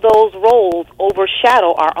all of those roles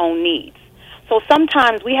overshadow our own needs. So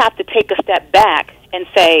sometimes we have to take a step back and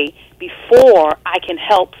say, before I can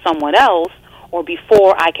help someone else or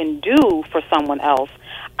before I can do for someone else,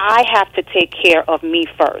 I have to take care of me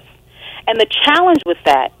first. And the challenge with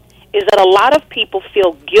that is that a lot of people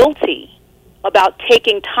feel guilty about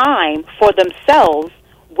taking time for themselves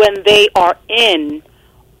when they are in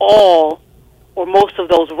all or most of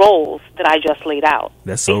those roles that I just laid out.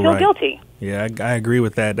 That's so they feel right. guilty. Yeah, I agree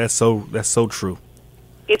with that. That's so true.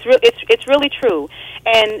 It's really true.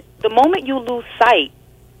 And the moment you lose sight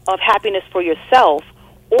of happiness for yourself,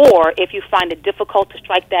 or if you find it difficult to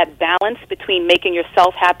strike that balance between making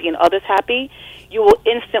yourself happy and others happy, you will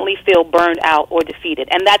instantly feel burned out or defeated.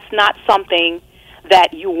 And that's not something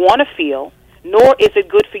that you want to feel, nor is it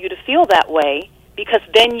good for you to feel that way, because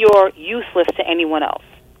then you're useless to anyone else.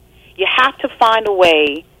 You have to find a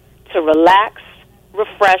way to relax,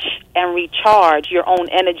 refresh, and recharge your own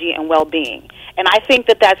energy and well-being. And I think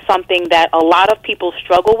that that's something that a lot of people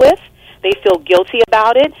struggle with. They feel guilty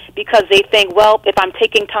about it because they think, well, if I'm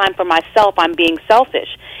taking time for myself, I'm being selfish.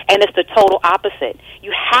 And it's the total opposite.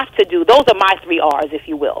 You have to do, those are my 3 R's, if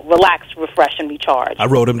you will: relax, refresh, and recharge. I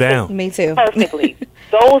wrote them down. Me too. Perfectly.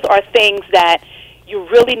 Those are things that you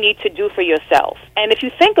really need to do for yourself. And if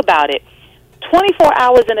you think about it, 24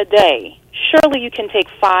 hours in a day, surely you can take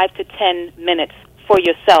 5 to 10 minutes for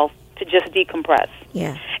yourself to just decompress.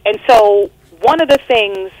 Yeah. And so one of the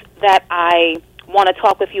things that I want to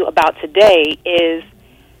talk with you about today is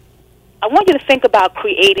I want you to think about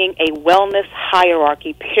creating a wellness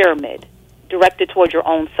hierarchy pyramid directed toward your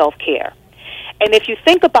own self-care. And if you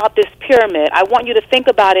think about this pyramid, I want you to think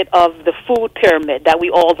about it of the food pyramid that we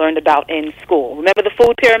all learned about in school. Remember the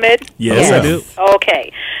food pyramid? Yes, I do.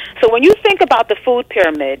 Okay. So when you think about the food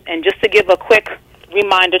pyramid, and just to give a quick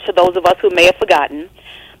reminder to those of us who may have forgotten,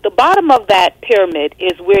 the bottom of that pyramid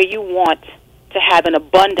is where you want to have an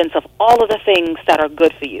abundance of all of the things that are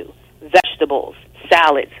good for you: vegetables,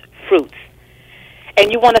 salads, fruits.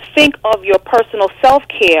 And you want to think of your personal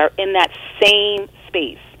self-care in that same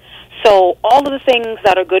space. So all of the things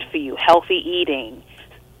that are good for you: healthy eating,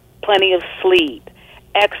 plenty of sleep,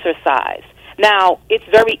 exercise. Now, it's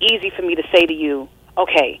very easy for me to say to you,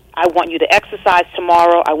 okay, I want you to exercise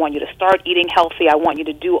tomorrow. I want you to start eating healthy. I want you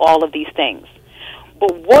to do all of these things.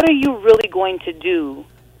 But what are you really going to do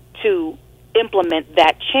to implement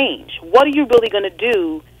that change? What are you really going to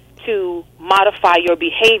do to modify your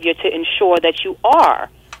behavior to ensure that you are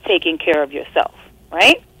taking care of yourself,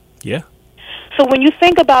 right? Yeah. So when you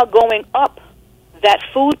think about going up that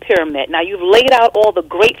food pyramid, now you've laid out all the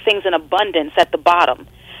great things in abundance at the bottom,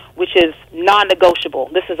 which is non-negotiable.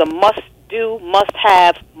 This is a must-do,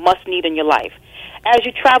 must-have, must-need in your life. As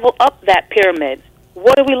you travel up that pyramid,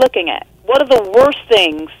 what are we looking at? What are the worst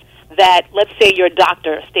things that, let's say, your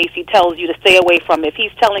doctor, Stacy, tells you to stay away from? If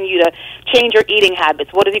he's telling you to change your eating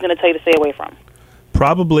habits, what is he going to tell you to stay away from?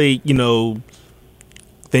 Probably,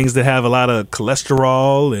 things that have a lot of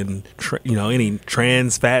cholesterol and, any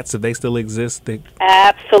trans fats, if they still exist.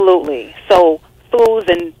 Absolutely. So foods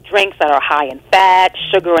and drinks that are high in fat,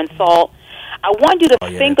 sugar, and salt. I want you to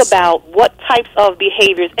think about what types of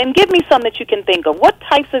behaviors, and give me some that you can think of. What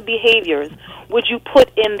types of behaviors would you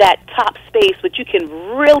put in that top space which you can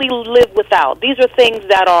really live without? These are things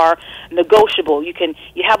that are negotiable. You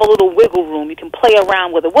have a little wiggle room. You can play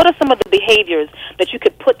around with it. What are some of the behaviors that you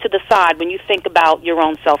could put to the side when you think about your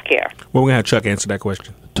own self-care? Well, we're going to have Chuck answer that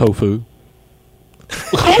question. Tofu.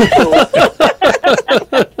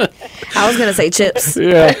 I was gonna say chips.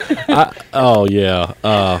 Yeah. Yeah.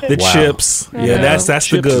 The chips. Yeah, that's the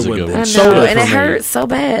Chips good is a one. good one. I know, Soda and for it me. hurts so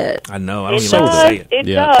bad. I know. I don't It even know what to say. It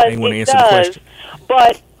Yeah. does. I ain't wanna It answer the does. question.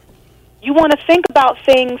 But you want to think about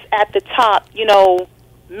things at the top.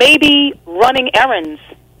 Maybe running errands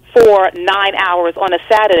for 9 hours on a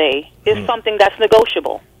Saturday is something that's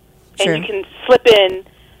negotiable. Sure. And you can slip in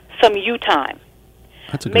some you time.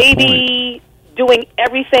 That's a good Maybe doing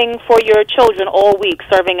everything for your children all week,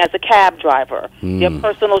 serving as a cab driver, your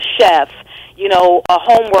personal chef, a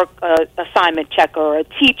homework assignment checker, a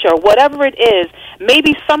teacher, whatever it is.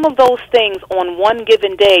 Maybe some of those things on one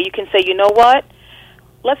given day, you can say, you know what?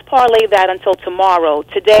 Let's parlay that until tomorrow.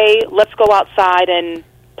 Today, let's go outside and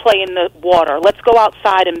play in the water. Let's go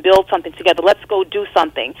outside and build something together. Let's go do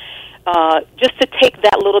something. Just to take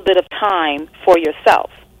that little bit of time for yourself.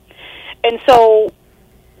 And so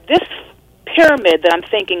this pyramid that I'm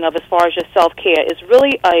thinking of as far as your self-care is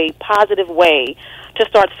really a positive way to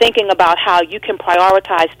start thinking about how you can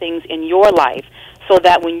prioritize things in your life so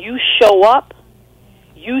that when you show up,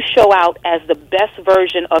 you show out as the best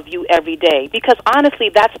version of you every day. Because honestly,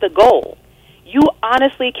 that's the goal. You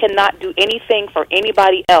honestly cannot do anything for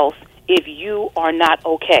anybody else if you are not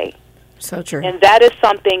okay. So true. And that is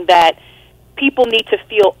something that people need to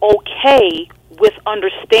feel okay with,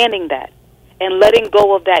 understanding that and letting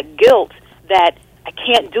go of that guilt that I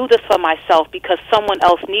can't do this for myself because someone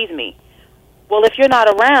else needs me. Well, if you're not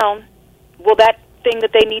around, will that thing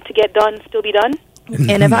that they need to get done still be done?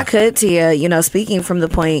 And if I could, Tia, speaking from the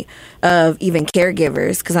point of even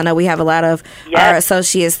caregivers, because I know we have a lot of our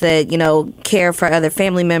associates that, care for other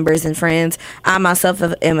family members and friends. I myself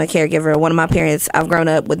am a caregiver. One of my parents, I've grown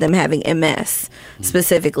up with them having MS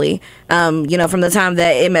specifically. From the time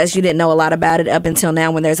that MS, you didn't know a lot about it up until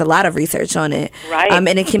now when there's a lot of research on it. Right. And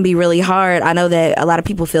it can be really hard. I know that a lot of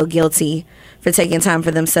people feel guilty for taking time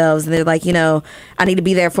for themselves. And they're like, I need to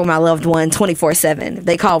be there for my loved one 24/7.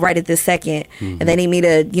 They call right at this second and they need me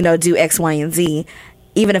to, do X, Y, and Z.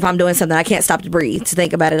 Even if I'm doing something, I can't stop to breathe, to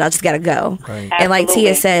think about it. I just got to go. Right. And like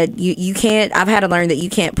Tia said, you can't, I've had to learn that you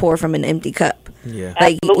can't pour from an empty cup. Yeah.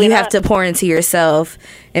 Like you have to pour into yourself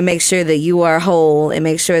and make sure that you are whole and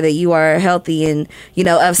make sure that you are healthy and,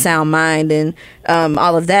 of sound mind and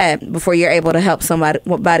all of that before you're able to help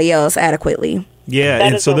somebody else adequately. Yeah, That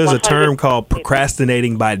and is so there's a 100 term called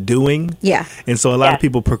procrastinating by doing. Yeah. And so a lot of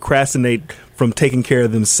people procrastinate from taking care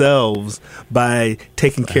of themselves by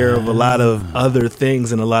taking care of a lot of other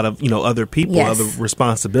things and a lot of, other people, other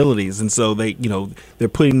responsibilities. And so they, they're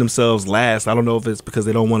putting themselves last. I don't know if it's because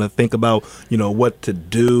they don't want to think about, what to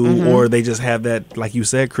do or they just have that, like you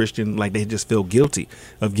said, Christian, like they just feel guilty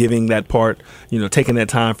of giving that part, taking that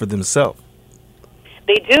time for themselves.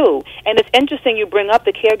 They do. And it's interesting you bring up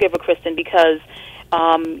the caregiver, Kristen, because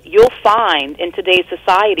you'll find in today's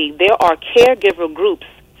society there are caregiver groups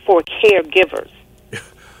for caregivers.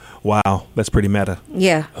 Wow, that's pretty meta.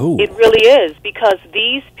 Yeah. Ooh. It really is, because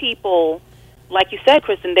these people, like you said,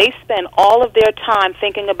 Kristen, they spend all of their time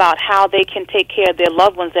thinking about how they can take care of their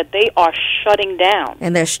loved ones that they are shutting down.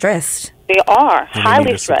 And they're stressed. They are And they highly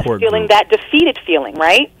need a stressed, support feeling group. that defeated feeling,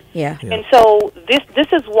 right? Yeah. And so this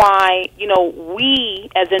is why, we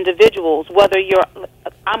as individuals, whether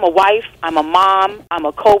I'm a wife, I'm a mom, I'm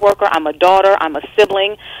a coworker, I'm a daughter, I'm a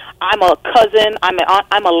sibling, I'm a cousin,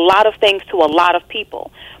 I'm a lot of things to a lot of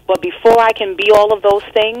people. But before I can be all of those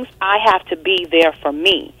things, I have to be there for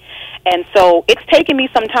me. And so it's taken me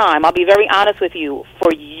some time. I'll be very honest with you.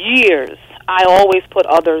 For years, I always put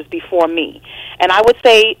others before me. And I would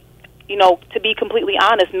say, to be completely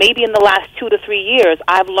honest, maybe in the last 2 to 3 years,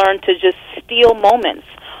 I've learned to just steal moments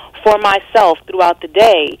for myself throughout the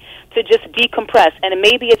day to just decompress. And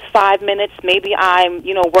maybe it's 5 minutes, maybe I'm,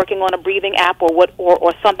 working on a breathing app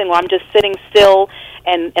or something, or I'm just sitting still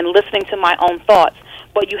and listening to my own thoughts.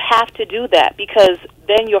 But you have to do that, because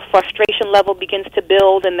then your frustration level begins to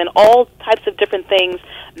build, and then all types of different things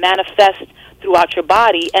manifest throughout your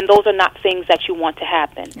body, and those are not things that you want to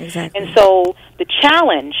happen. Exactly. And so the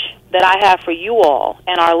challenge that I have for you all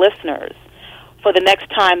and our listeners for the next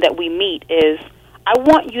time that we meet is, I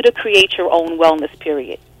want you to create your own wellness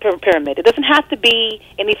pyramid. It doesn't have to be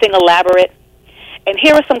anything elaborate. And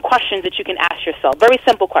here are some questions that you can ask yourself, very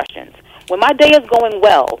simple questions. When my day is going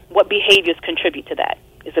well, what behaviors contribute to that?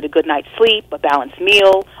 Is it a good night's sleep, a balanced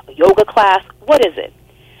meal, a yoga class? What is it?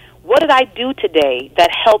 What did I do today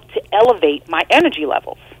that helped to elevate my energy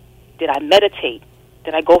levels? Did I meditate?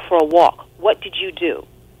 Did I go for a walk? What did you do?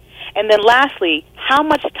 And then lastly, how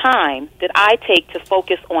much time did I take to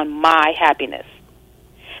focus on my happiness?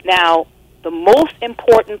 Now, the most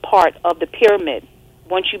important part of the pyramid,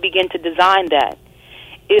 once you begin to design that,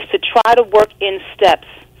 is to try to work in steps,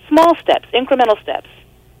 small steps, incremental steps,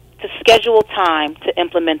 to schedule time to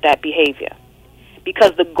implement that behavior.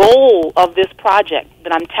 Because the goal of this project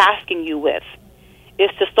that I'm tasking you with is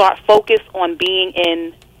to start focus on being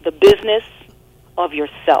in the business of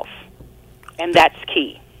yourself. And that's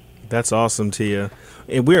key. That's awesome, Tia.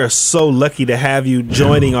 And we are so lucky to have you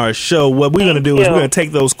joining our show. What we're going to do is we're going to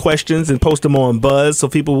take those questions and post them on Buzz so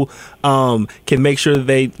people can make sure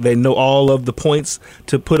they know all of the points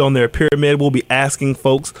to put on their pyramid. We'll be asking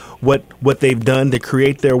folks what they've done to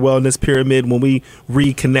create their wellness pyramid when we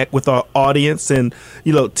reconnect with our audience. And,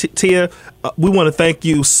 Tia, we want to thank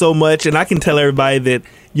you so much. And I can tell everybody that,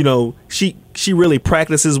 she really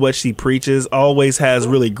practices what she preaches, always has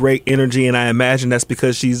really great energy, and I imagine that's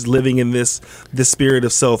because she's living in this spirit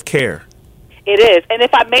of self-care. It is. And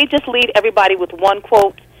if I may just lead everybody with one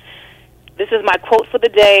quote, this is my quote for the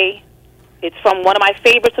day. It's from one of my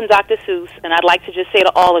favorites from Dr. Seuss, and I'd like to just say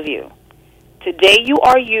to all of you, today you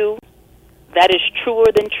are you, that is truer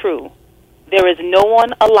than true. There is no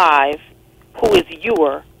one alive who is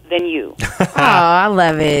youer than you. Oh, I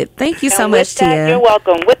love it. Thank you so much, Tia. You're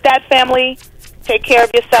welcome. With that, family, take care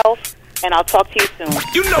of yourself, and I'll talk to you soon.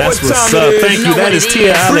 You know That's what what's time up. it is. Thank you. That is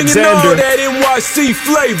Tia Bringing all Alexander. that NYC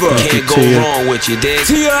flavor. Can't go wrong with you, dig?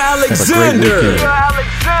 Tia Alexander.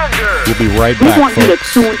 We'll be right We back, want you to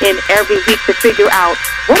folks. tune in every week to figure out,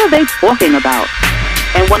 what are they talking about?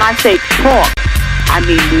 And when I say talk, I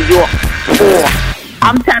mean New York talk.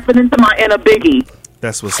 I'm tapping into my inner Biggie.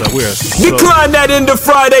 That's what's up. We're Decline that end of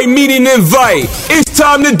Friday meeting invite. It's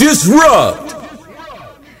time to disrupt.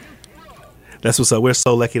 That's what's up. We're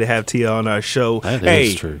so lucky to have Tia on our show. That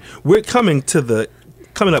is true. We're coming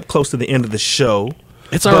up close to the end of the show.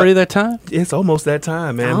 It's already that time? It's almost that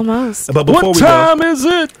time, man. Almost. But What time is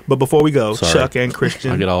it? But before we go, Sorry. Chuck and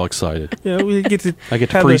Christian. I get all excited. We get to I get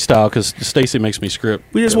to freestyle because Stacy makes me script.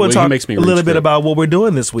 We just want to talk makes me a little read bit script. about what we're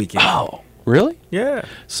doing this weekend. Oh, really? Yeah.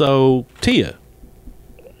 So, Tia.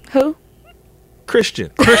 Who?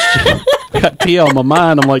 Christian. Got Tia on my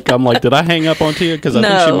mind. I'm like, did I hang up on Tia? Because I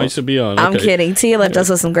think she might still be on. I'm Okay. kidding. Tia left us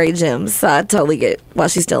with some great gems, so I totally get why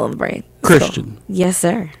she's still on the brain. Christian. So, yes,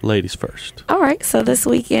 sir. Ladies first. All right, so this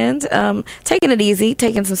weekend, taking it easy,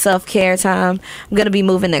 taking some self-care time. I'm going to be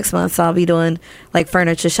moving next month, so I'll be doing like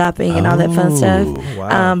furniture shopping and all that fun stuff.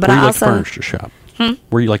 Wow. But Where you I like to also, furniture shop?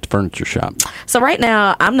 Where you like to furniture shop? so right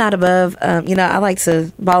now, I'm not above, I like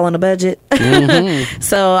to ball on a budget.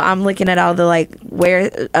 So I'm looking at all the like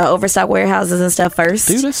overstock warehouses and stuff first.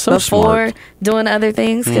 Dude, that's so before smart. doing other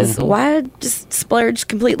things, because why just splurge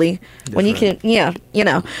completely when you can,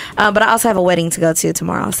 but I also have a wedding to go to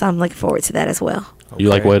tomorrow, so I'm looking forward to that as well. You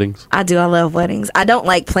like weddings? I do. I love weddings. I don't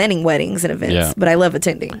like planning weddings and events, but I love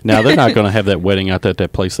attending. Now, they're not going to have that wedding out at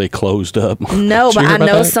that place they closed up. No, Did but you hear I about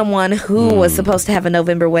know that? someone who was supposed to have a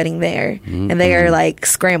November wedding there, and they are like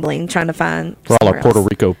scrambling, trying to find. For all our somewhere Puerto else.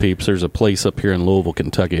 Rico peeps, there's a place up here in Louisville,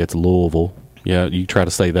 Kentucky. It's Louisville. Yeah, you try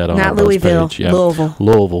to say that on Not our buzz Louisville, page. Yeah. Louisville.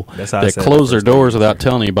 Louisville. That's how I They said it closed their first time. doors without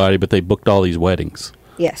telling anybody, but they booked all these weddings.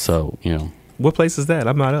 Yes. So, What place is that?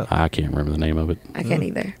 I'm not up. I can't remember the name of it. I can't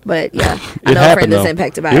either. But yeah, I It know a friend happened, that's though.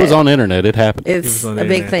 impacted by it. It was on the internet. It happened. It It's was on a the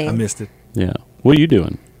big internet. thing. I missed it. Yeah. What are you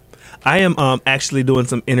doing? I am actually doing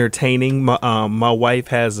some entertaining. My wife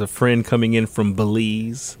has a friend coming in from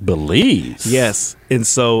Belize. Belize? Yes, and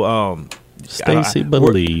so Stacy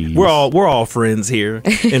Belize. We're all friends here,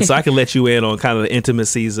 and so I can let you in on kind of the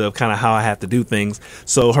intimacies of kind of how I have to do things.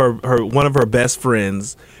 So her one of her best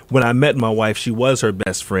friends. When I met my wife, she was her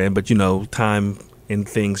best friend, but time and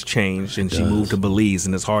things changed, and she moved to Belize,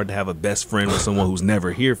 and it's hard to have a best friend with someone who's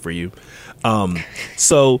never here for you.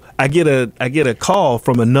 So I get a call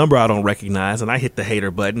from a number I don't recognize, and I hit the hater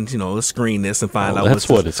button, let's screen this and find out that's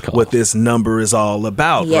what it's called. what this number is all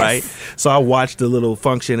about, Yes. right? So I watched the little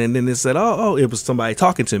function, and then it said, oh, it was somebody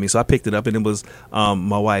talking to me. So I picked it up, and it was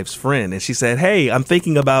my wife's friend, and she said, hey,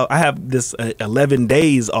 I have this 11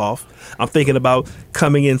 days off. I'm thinking about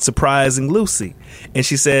coming in surprising Lucy. And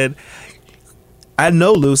she said, I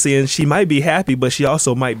know Lucy, and she might be happy, but she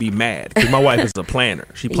also might be mad, because my wife is a planner.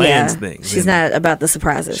 She plans things. She's not about the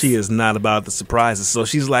surprises. She is not about the surprises. So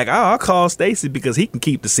she's like, I'll call Stacy because he can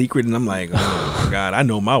keep the secret. And I'm like, oh, my God, I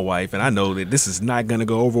know my wife, and I know that this is not going to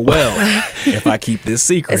go over well if I keep this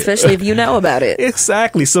secret. Especially if you know about it.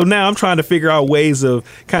 Exactly. So now I'm trying to figure out ways of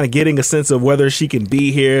kind of getting a sense of whether she can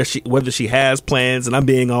be here, whether she has plans, and I'm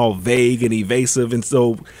being all vague and evasive. And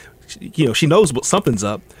so, she knows something's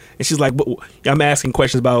up. And she's like, I'm asking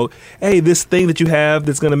questions about, hey, this thing that you have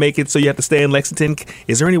that's going to make it so you have to stay in Lexington,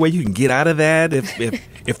 is there any way you can get out of that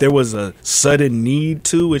if there was a sudden need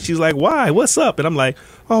to? And she's like, why? What's up? And I'm like,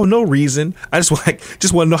 oh, no reason. I just want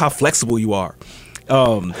to know how flexible you are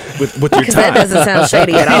with your time. That doesn't sound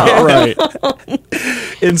shady at all. Right.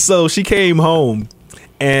 And so she came home,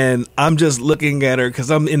 and I'm just looking at her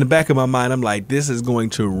because I'm in the back of my mind, I'm like, this is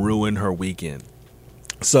going to ruin her weekend.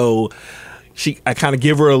 So I kind of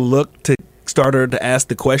give her a look to start her to ask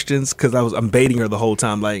the questions, because I'm baiting her the whole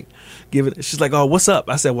time. Like, she's like, oh, what's up?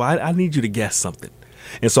 I said, well, I need you to guess something.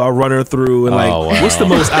 And so I run her through and what's the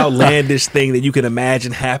most outlandish thing that you can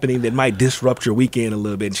imagine happening that might disrupt your weekend a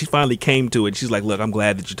little bit? And she finally came to it. She's like, look, I'm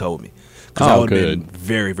glad that you told me, because I would have been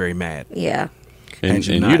very, very mad. Yeah. And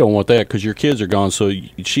you don't want that because your kids are gone, so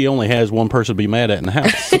she only has one person to be mad at in the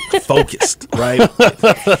house. Focused, right?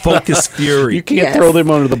 Focused fury. You can't throw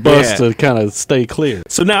them under the bus to kind of stay clear.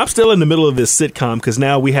 So now I'm still in the middle of this sitcom, because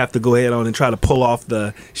now we have to go ahead on and try to pull off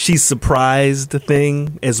the she's surprised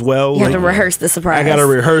thing as well. You have to rehearse the surprise. I got to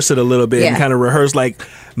rehearse it a little bit and Yeah. kind of rehearse like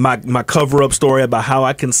my cover up story about how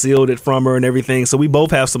I concealed it from her and everything. So we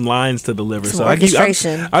both have some lines to deliver. Some So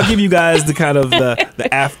orchestration. I'll give you guys the kind of the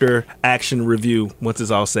after action review once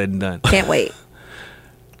it's all said and done. Can't wait.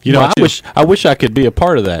 You know, I wish I could be a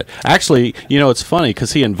part of that. Actually, it's funny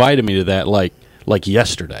because he invited me to that like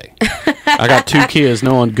yesterday. I got 2 kids,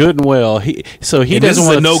 knowing good and well. He this doesn't is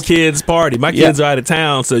want a no kids party. My kids are out of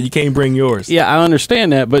town, so you can't bring yours. Yeah, I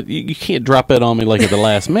understand that, but you can't drop that on me like at the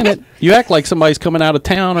last minute. You act like somebody's coming out of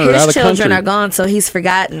town or out of country. His children are gone, so he's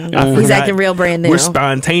forgotten. He's acting real brand new. We're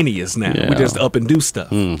spontaneous now. Yeah. We just up and do stuff.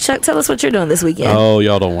 Chuck, tell us what you're doing this weekend. Oh,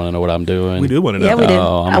 y'all don't want to know what I'm doing. We do want to know. Yeah, we do.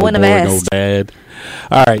 Oh, I wouldn't have asked. No dad.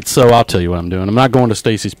 All right, so I'll tell you what I'm doing. I'm not going to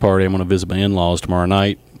Stacy's party. I'm going to visit my in-laws tomorrow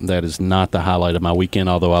night. That is not the highlight of my weekend,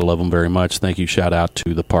 although I love them very much. Thank you. Shout out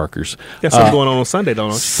to the Parkers. Got something going on Sunday,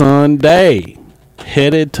 don't you? Sunday,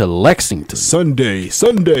 headed to Lexington. Sunday.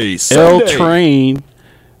 L Train.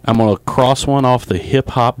 I'm going to cross one off the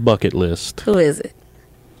hip-hop bucket list. Who is it?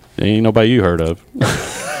 Ain't nobody you heard of.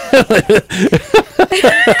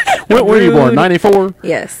 When were you born? 94?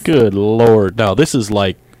 Yes. Good Lord. Now, this is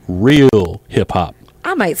like real hip-hop.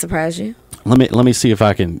 I might surprise you. Let me see if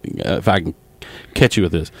I can catch you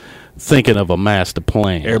with this. Thinking of a master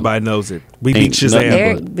plan. Everybody knows it. We beat Shazam.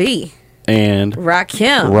 Eric B. And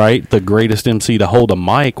Rakim. Right, the greatest MC to hold a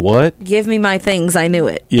mic. What? Give me my things. I knew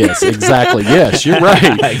it. Yes, exactly. Yes, you're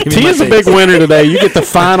right. Tia's a big winner today. You get the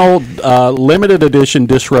final limited edition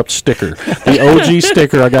Disrupt sticker. The OG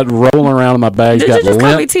sticker I got rolling around in my bag. Did you just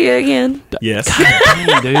call me Tia again? Yes.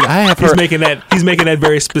 Dang, dude, I have He's making that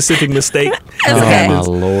very specific mistake. Okay. Oh, my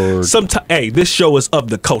Lord. Hey, this show is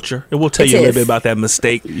of the culture, and we'll tell you a little bit about that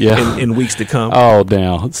mistake in weeks to come. Oh,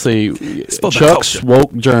 now let's see. Chuck's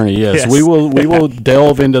woke journey. Yes, we will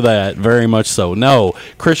delve into that very much so. No,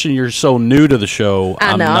 Christian, you're so new to the show.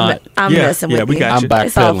 I know. I'm messing with you. I'm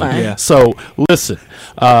backpedaling. Yeah. So listen,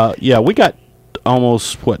 we got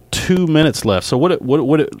almost 2 minutes left. So what?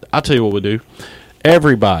 I'll tell you what we'll do.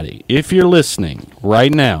 Everybody, if you're listening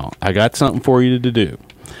right now, I got something for you to do.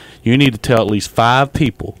 You need to tell at least 5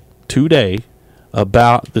 people today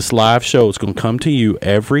about this live show. It's going to come to you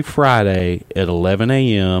every Friday at 11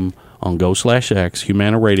 a.m. on Go/X,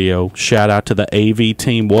 Humana Radio. Shout out to the AV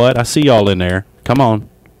team. What? I see y'all in there. Come on.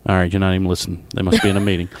 All right, you're not even listening. They must be in a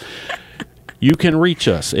meeting. You can reach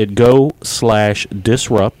us at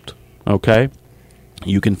Go/Disrupt, okay?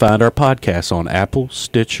 You can find our podcasts on Apple,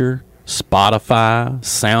 Stitcher, Spotify,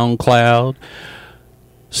 SoundCloud.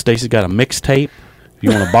 Stacy's got a mixtape. If you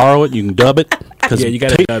want to borrow it, you can dub it. Yeah, you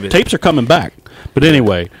got to dub it. Tapes are coming back. But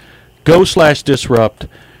anyway, Go/Disrupt.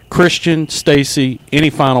 Christian, Stacy, any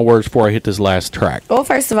final words before I hit this last track? Well,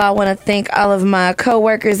 first of all, I want to thank all of my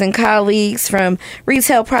coworkers and colleagues from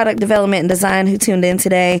retail product development and design who tuned in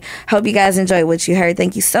today. Hope you guys enjoyed what you heard.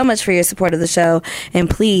 Thank you so much for your support of the show. And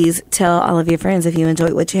please tell all of your friends if you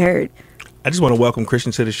enjoyed what you heard. I just want to welcome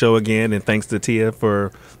Christian to the show again, and thanks to Tia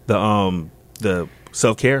for the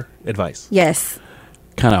self-care advice. Yes.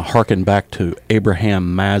 Kind of harken back to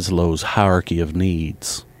Abraham Maslow's hierarchy of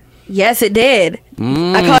needs. Yes, it did.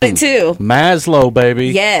 I caught it too. Maslow, baby.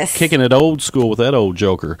 Yes. Kicking it old school with that old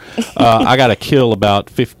joker. I got to kill about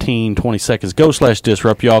 15, 20 seconds.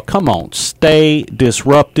 Go/Disrupt, y'all. Come on. Stay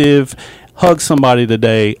disruptive. Hug somebody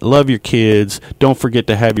today. Love your kids. Don't forget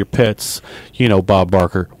to have your pets. You know, Bob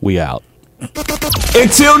Barker, we out.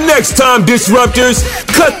 Until next time, Disruptors,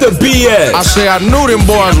 cut the BS. I say I knew them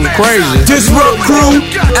boys were crazy. Disrupt Crew,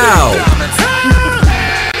 out.